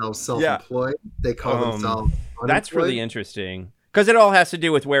themselves self-employed. They call themselves unemployed. That's really interesting because it all has to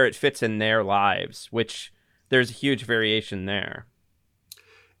do with where it fits in their lives, which there's a huge variation there.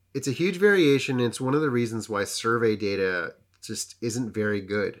 It's a huge variation. And it's one of the reasons why survey data just isn't very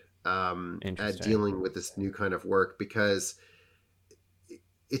good at dealing with this new kind of work, because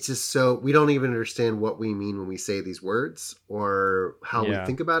it's just we don't even understand what we mean when we say these words or how we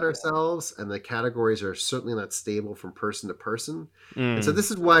think about ourselves. And the categories are certainly not stable from person to person. And so this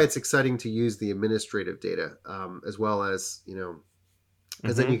is why it's exciting to use the administrative data as well as,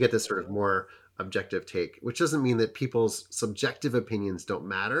 because then you get this sort of more objective take, which doesn't mean that people's subjective opinions don't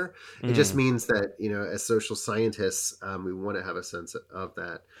matter. It just means that, as social scientists, we want to have a sense of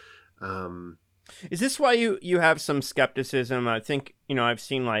that. Is this why you have some skepticism? I think, I've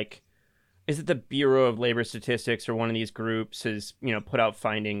seen is it the Bureau of Labor Statistics or one of these groups has, put out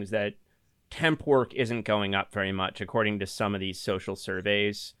findings that temp work isn't going up very much according to some of these social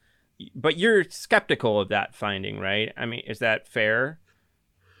surveys. But you're skeptical of that finding, right? I mean, is that fair?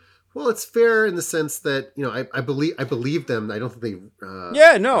 Well, it's fair in the sense that, I believe them. I don't think they...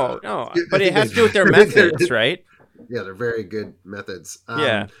 no. But it has to do with their methods, right? Yeah, they're very good methods.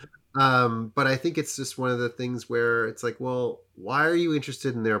 But I think it's just one of the things where it's like, well, why are you not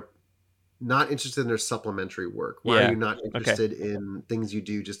interested in their supplementary work? Why are you not interested in things you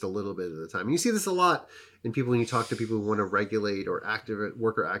do just a little bit at a time? And you see this a lot in people when you talk to people who want to regulate or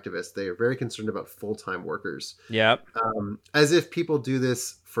worker activists. They are very concerned about full-time workers. Yep. As if people do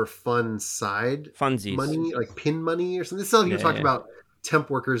this for fun funsies money, like pin money or something. This is how people talk about temp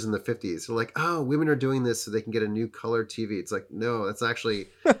workers in the 50s. They're like, oh, women are doing this so they can get a new color TV. It's like, no, that's actually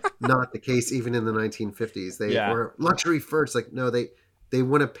not the case. Even in the 1950s, they were luxury first. Like, no, they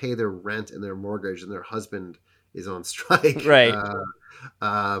want to pay their rent and their mortgage, and their husband is on strike. Right.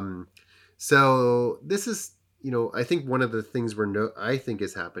 So this is, I think one of the things I think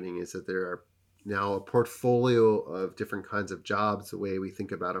is happening is that there are now a portfolio of different kinds of jobs, the way we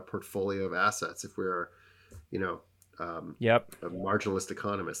think about a portfolio of assets. If we're, a marginalist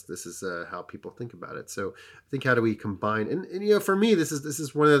economist, this is how people think about it. So I think, how do we combine? And for me, this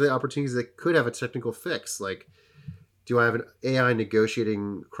is one of the opportunities that could have a technical fix. Like, do I have an AI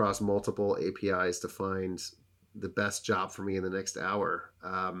negotiating across multiple APIs to find the best job for me in the next hour?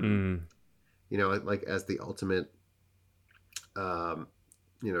 Like as the ultimate,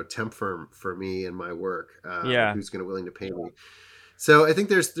 temp firm for me and my work. Who's going to willing to pay me? So I think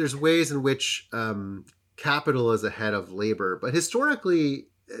there's ways in which capital is ahead of labor, but historically,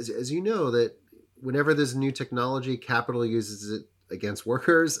 as you know, that whenever there's new technology, capital uses it against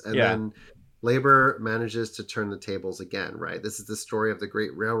workers, and then labor manages to turn the tables again, right? This is the story of the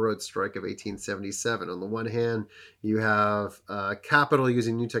Great Railroad Strike of 1877. On the one hand, you have capital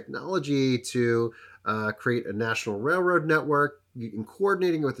using new technology to create a national railroad network and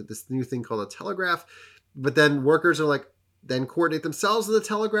coordinating with this new thing called a telegraph. But then workers are then coordinate themselves with the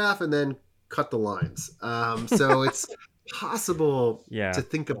telegraph and then cut the lines. So it's possible to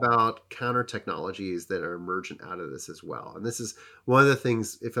think about counter technologies that are emergent out of this as well. And this is one of the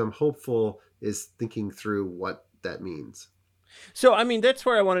things, if I'm hopeful, is thinking through what that means. So, I mean, that's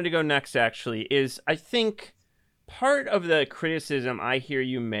where I wanted to go next, actually, is I think part of the criticism I hear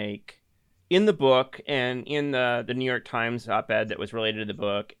you make in the book and in the New York Times op-ed that was related to the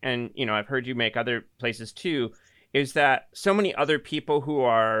book, and, I've heard you make other places too, is that so many other people who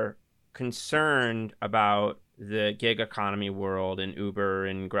are concerned about the gig economy world and Uber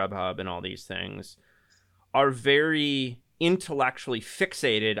and Grubhub and all these things are very intellectually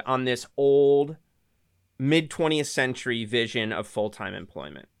fixated on this old mid 20th century vision of full-time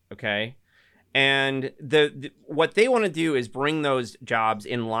employment. Okay. And the what they want to do is bring those jobs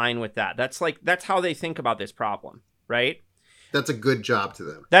in line with that. That's how they think about this problem, right? That's a good job to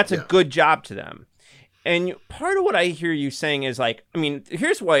them. That's a good job to them. And part of what I hear you saying is like, I mean,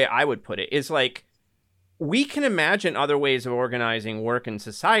 here's the way I would put it is like, we can imagine other ways of organizing work in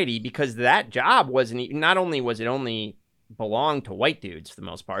society because that job not only was it only belonged to white dudes for the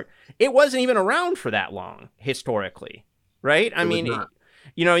most part, it wasn't even around for that long historically, right? I mean,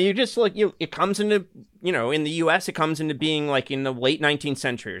 you just like, it comes into, in the US, it comes into being like in the late 19th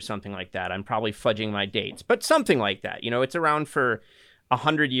century or something like that. I'm probably fudging my dates, but something like that. It's around for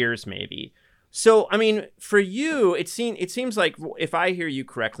 100 years maybe. So, I mean, for you, it seems like, if I hear you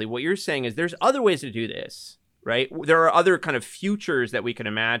correctly, what you're saying is there's other ways to do this, right? There are other kind of futures that we can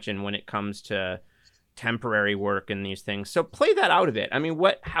imagine when it comes to temporary work and these things. So play that out a bit. I mean,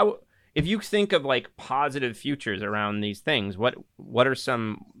 if you think of like positive futures around these things, what are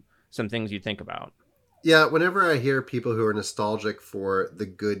some things you think about? Yeah, whenever I hear people who are nostalgic for the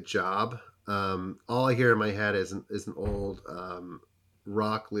good job, all I hear in my head is an old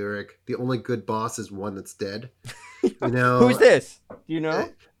rock lyric. The only good boss is one that's dead. Who's this? Do you know?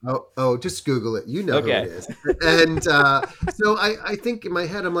 Just Google it. You know okay. Who it is. And so I think in my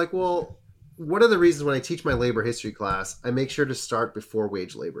head, I'm like, well, one of the reasons when I teach my labor history class, I make sure to start before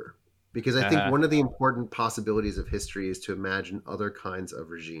wage labor. Because I think one of the important possibilities of history is to imagine other kinds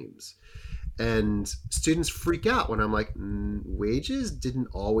of regimes. And students freak out when I'm like, wages didn't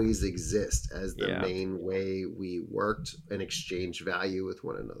always exist as the main way we worked and exchanged value with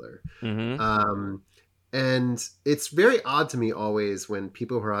one another. Mm-hmm. And it's very odd to me always when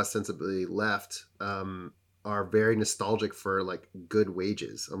people who are ostensibly left are very nostalgic for like good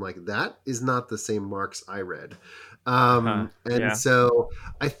wages. I'm like, that is not the same Marx I read. So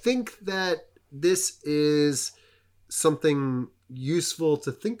I think that this is something useful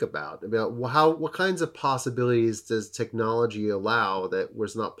to think about what kinds of possibilities does technology allow that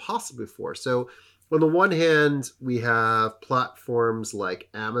was not possible before. So on the one hand, we have platforms like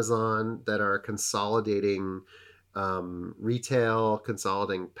Amazon that are consolidating retail,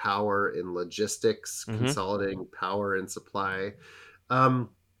 consolidating power in logistics, consolidating power in supply.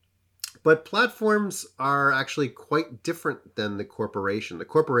 But platforms are actually quite different than the corporation. The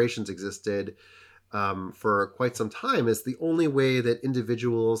corporations existed for quite some time as the only way that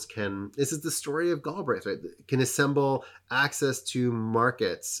individuals this is the story of Galbraith, right? Can assemble access to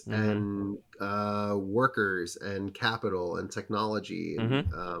markets and workers and capital and technology and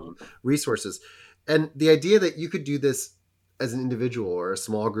resources. And the idea that you could do this as an individual or a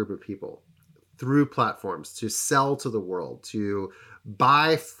small group of people through platforms to sell to the world, to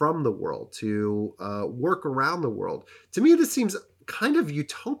buy from the world, to work around the world. To me, this seems kind of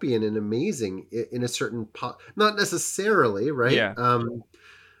utopian and amazing in a certain not necessarily, right? Yeah.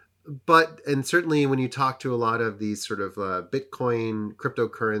 And certainly when you talk to a lot of these sort of Bitcoin,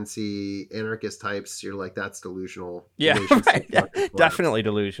 cryptocurrency, anarchist types, you're like, that's delusional. Yeah, right. Yeah. Definitely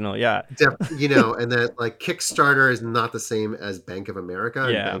delusional. Yeah. And that like Kickstarter is not the same as Bank of America.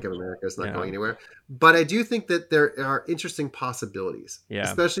 And Bank of America is not going anywhere. But I do think that there are interesting possibilities,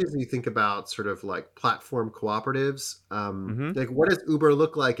 especially as you think about sort of like platform cooperatives. Like what does Uber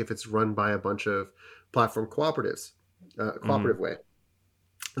look like if it's run by a bunch of platform cooperatives, cooperative way?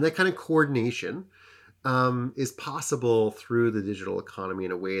 And that kind of coordination is possible through the digital economy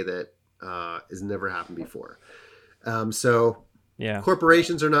in a way that has never happened before.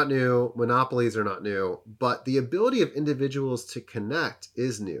 Corporations are not new, monopolies are not new, but the ability of individuals to connect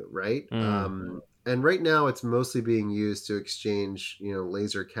is new, right? And right now it's mostly being used to exchange,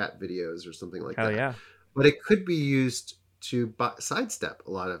 laser cat videos or something like that. Yeah. But it could be used to sidestep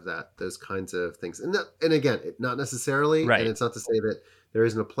a lot of those kinds of things. And again, not necessarily, right. And it's not to say that there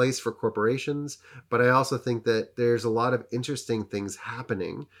isn't a place for corporations, but I also think that there's a lot of interesting things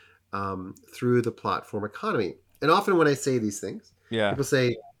happening through the platform economy. And often when I say these things, people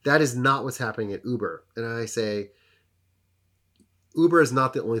say, that is not what's happening at Uber. And I say, Uber is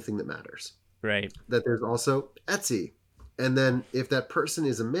not the only thing that matters. Right. That there's also Etsy. And then if that person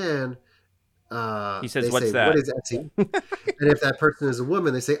is a man, he says, "What's that? What is Etsy?" And if that person is a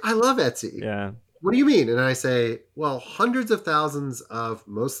woman, they say, "I love Etsy." Yeah. What do you mean? And I say, well, hundreds of thousands of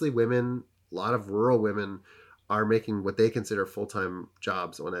mostly women, a lot of rural women are making what they consider full-time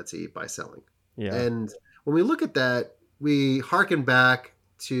jobs on Etsy by selling. Yeah. And when we look at that, we hearken back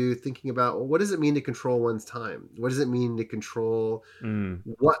to thinking about, well, what does it mean to control one's time? What does it mean to control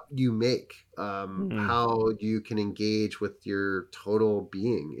what you make? How you can engage with your total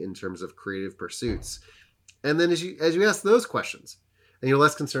being in terms of creative pursuits. And then as you ask those questions, and you're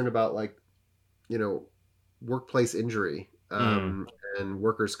less concerned about like, workplace injury and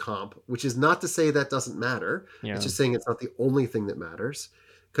workers' comp, which is not to say that doesn't matter. Yeah. It's just saying it's not the only thing that matters.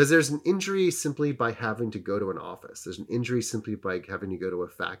 Because there's an injury simply by having to go to an office. There's an injury simply by having to go to a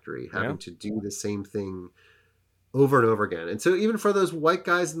factory, having to do the same thing over and over again. And so even for those white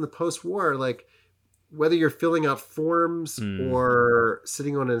guys in the post-war, like whether you're filling out forms or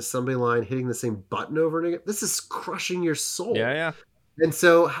sitting on an assembly line, hitting the same button over and again, this is crushing your soul. Yeah. And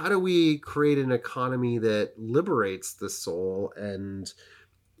so how do we create an economy that liberates the soul and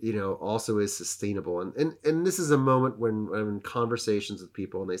also is sustainable? And this is a moment when I'm in conversations with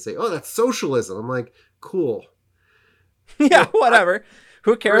people and they say, oh, that's socialism. I'm like, cool. Yeah, whatever.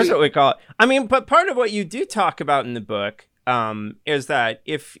 Who cares what we call it? I mean, but part of what you do talk about in the book is that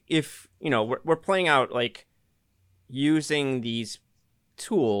if we're playing out like using these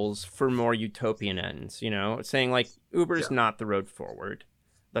tools for more utopian ends, saying like Uber is not the road forward.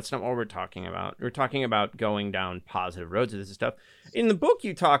 That's not what we're talking about. We're talking about going down positive roads with this stuff. In the book,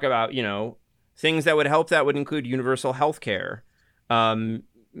 you talk about, things that would help. That would include universal health care,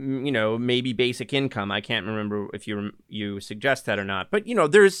 maybe basic income. I can't remember if you suggest that or not. But,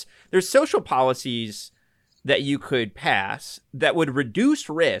 there's social policies that you could pass that would reduce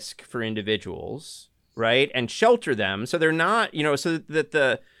risk for individuals, right? And shelter them so they're not, so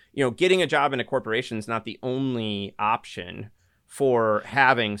that getting a job in a corporation is not the only option for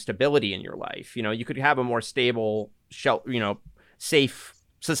having stability in your life. You could have a more stable, safe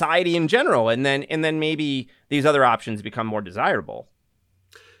society in general, and then maybe these other options become more desirable.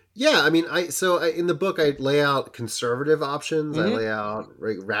 Yeah, I mean, in the book I lay out conservative options, I lay out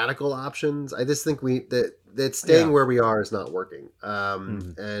radical options. I just think that staying where we are is not working.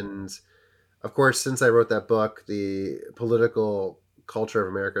 And of course, since I wrote that book, the political culture of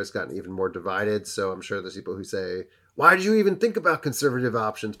America has gotten even more divided. So I'm sure there's people who say, why did you even think about conservative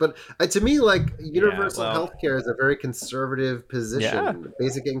options? But to me, like universal healthcare is a very conservative position. Yeah.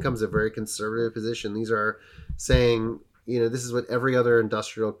 Basic income is a very conservative position. These are saying, this is what every other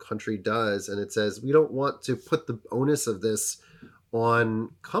industrial country does. And it says, we don't want to put the onus of this on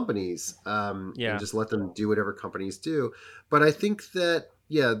companies and just let them do whatever companies do. But I think that,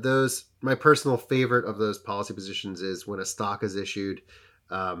 my personal favorite of those policy positions is when a stock is issued,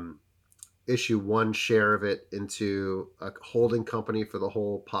 issue one share of it into a holding company for the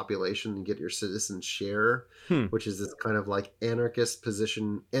whole population and get your citizens share, which is this kind of like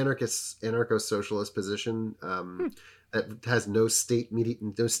anarcho-socialist position that has no state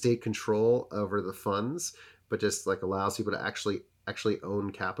control over the funds, but just like allows people to actually own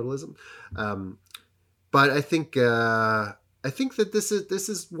capitalism. But I think that this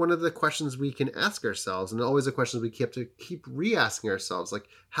is one of the questions we can ask ourselves, and always a question we have to keep re-asking ourselves. Like,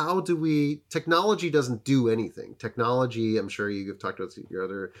 technology doesn't do anything. Technology, I'm sure you've talked about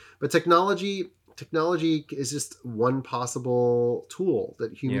but technology is just one possible tool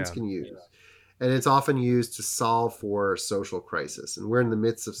that humans can use. And it's often used to solve for social crisis. And we're in the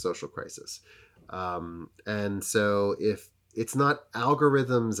midst of social crisis. And so if it's not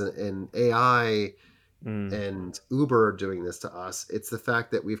algorithms and AI and Uber doing this to us, it's the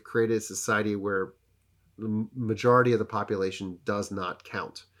fact that we've created a society where the majority of the population does not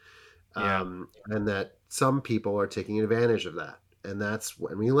count. And that some people are taking advantage of that. And that's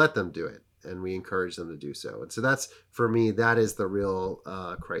when we let them do it and we encourage them to do so. And so that's, for me, that is the real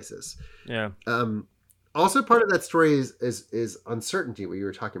crisis. Yeah. Also, part of that story is uncertainty, what you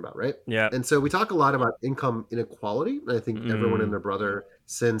were talking about, right? Yeah. And so we talk a lot about income inequality. And I think everyone and their brother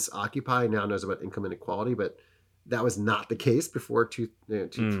since Occupy now knows about income inequality, but that was not the case before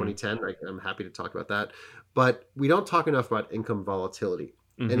 2010. I'm happy to talk about that. But we don't talk enough about income volatility.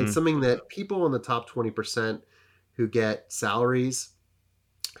 And it's something that people in the top 20% who get salaries,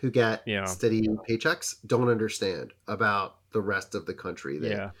 who get steady paychecks, don't understand about the rest of the country.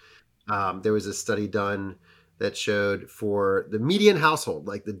 There was a study done that showed for the median household,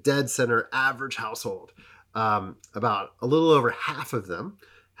 like the dead center average household, about a little over half of them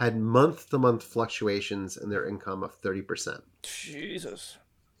had month-to-month fluctuations in their income of 30%. Jesus.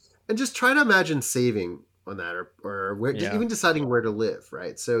 And just try to imagine saving on that, or where, even deciding where to live,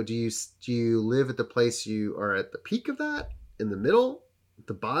 right? So do you live at the place you are at the peak of that, in the middle, at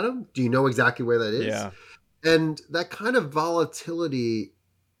the bottom? Do you know exactly where that is? Yeah. And that kind of volatility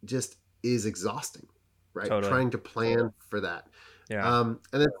just is exhausting, right? Totally. Trying to plan for that. Yeah. And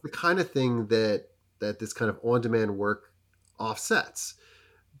that's the kind of thing that this kind of on-demand work offsets.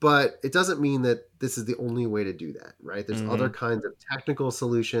 But it doesn't mean that this is the only way to do that, right? There's Mm-hmm. other kinds of technical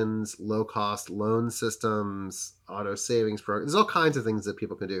solutions, low cost loan systems, auto savings programs. There's all kinds of things that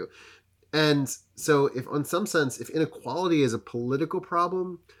people can do. And so if in some sense, if inequality is a political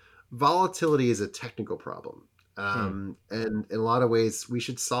problem, volatility is a technical problem. And in a lot of ways, we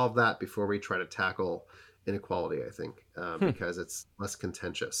should solve that before we try to tackle inequality, I think, because it's less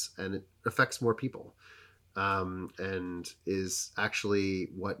contentious and it affects more people. And is actually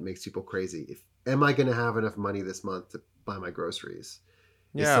what makes people crazy. Am I going to have enough money this month to buy my groceries?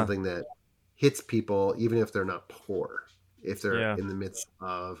 Is something that hits people, even if they're not poor, if they're in the midst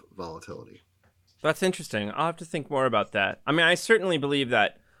of volatility. That's interesting. I'll have to think more about that. I mean, I certainly believe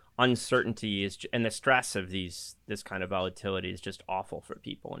that uncertainty is, and the stress of this kind of volatility is just awful for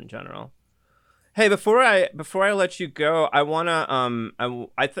people in general. Hey, before I let you go, I wanna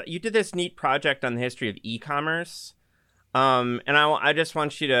I thought you did this neat project on the history of e-commerce, and I just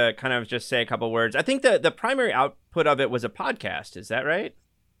want you to kind of just say a couple words. I think the primary output of it was a podcast. Is that right?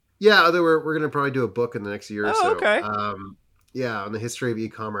 Yeah, although we're gonna probably do a book in the next year or so. Okay. On the history of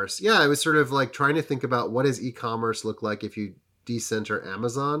e-commerce. Yeah, it was sort of like trying to think about what does e-commerce look like if you decenter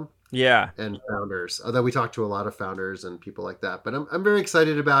Amazon. Yeah. And founders. Although we talked to a lot of founders and people like that, but I'm very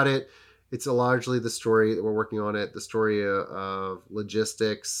excited about it. It's largely the story that we're working on it, the story of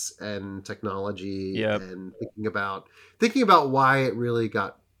logistics and technology, and thinking about why it really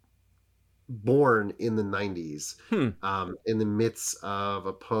got born in the 90s, in the midst of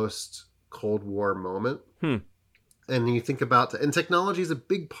a post-Cold War moment. And you think about, and technology is a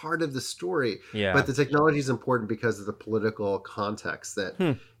big part of the story, but the technology is important because of the political context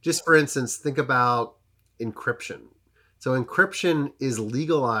that, just for instance, think about encryption. So encryption is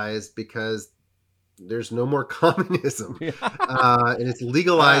legalized because there's no more communism, and it's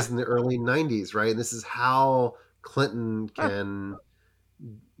legalized in the early 90s, right? And this is how Clinton can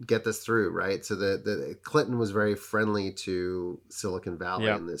get this through, right? So the Clinton was very friendly to Silicon Valley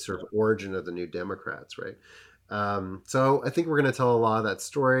and the sort of origin of the New Democrats, right? So I think we're going to tell a lot of that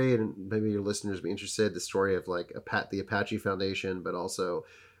story, and maybe your listeners will be interested. The story of like the Apache Foundation, but also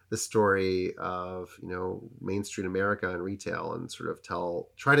the story of, Main Street America and retail, and sort of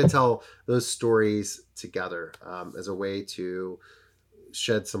try to tell those stories together as a way to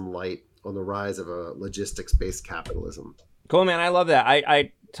shed some light on the rise of a logistics-based capitalism. Cool, man. I love that.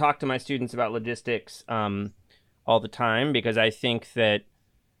 I talk to my students about logistics all the time because I think that,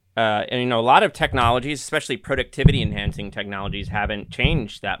 a lot of technologies, especially productivity enhancing technologies, haven't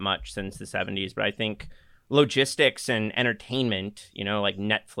changed that much since the 70s. But I think logistics and entertainment, like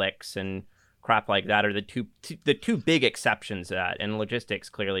Netflix and crap like that, are the two big exceptions to that. And logistics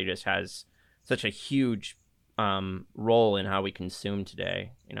clearly just has such a huge role in how we consume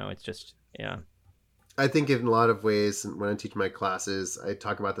today. It's just, I think in a lot of ways, when I teach my classes, I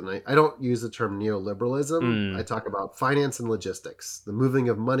talk about I don't use the term neoliberalism. I talk about finance and logistics, the moving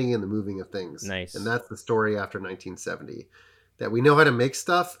of money and the moving of things. Nice. And that's the story after 1970. That we know how to make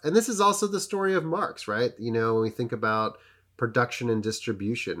stuff. And this is also the story of Marx, right? When we think about production and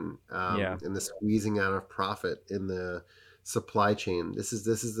distribution, and the squeezing out of profit in the supply chain. This is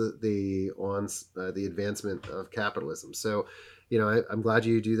the advancement of capitalism. So, I'm glad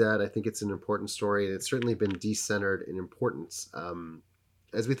you do that. I think it's an important story, and it's certainly been decentered in importance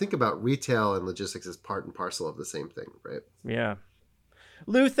as we think about retail and logistics as part and parcel of the same thing, right? Yeah.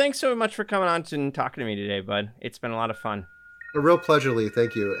 Lou, thanks so much for coming on and talking to me today, bud. It's been a lot of fun. A real pleasure, Lee.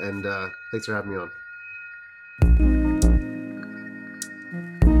 Thank you. And thanks for having me on.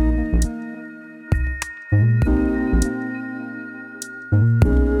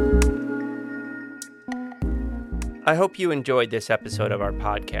 I hope you enjoyed this episode of our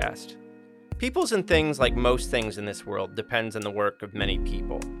podcast. Peoples and things, like most things in this world, depends on the work of many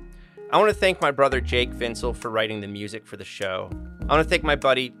people. I want to thank my brother Jake Vinsel for writing the music for the show. I want to thank my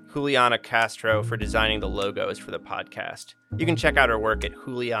buddy Juliana Castro for designing the logos for the podcast. You can check out her work at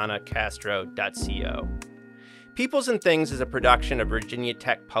julianacastro.co. Peoples and Things is a production of Virginia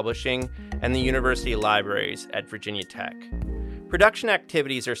Tech Publishing and the University Libraries at Virginia Tech. Production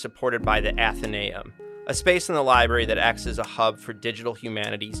activities are supported by the Athenaeum, a space in the library that acts as a hub for digital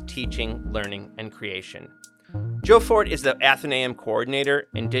humanities teaching, learning, and creation. Joe Ford is the Athenaeum coordinator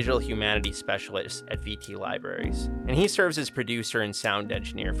and digital humanities specialist at VT Libraries, and he serves as producer and sound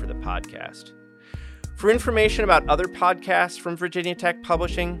engineer for the podcast. For information about other podcasts from Virginia Tech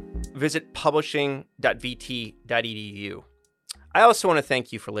Publishing, visit publishing.vt.edu. I also want to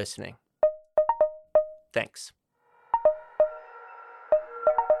thank you for listening. Thanks.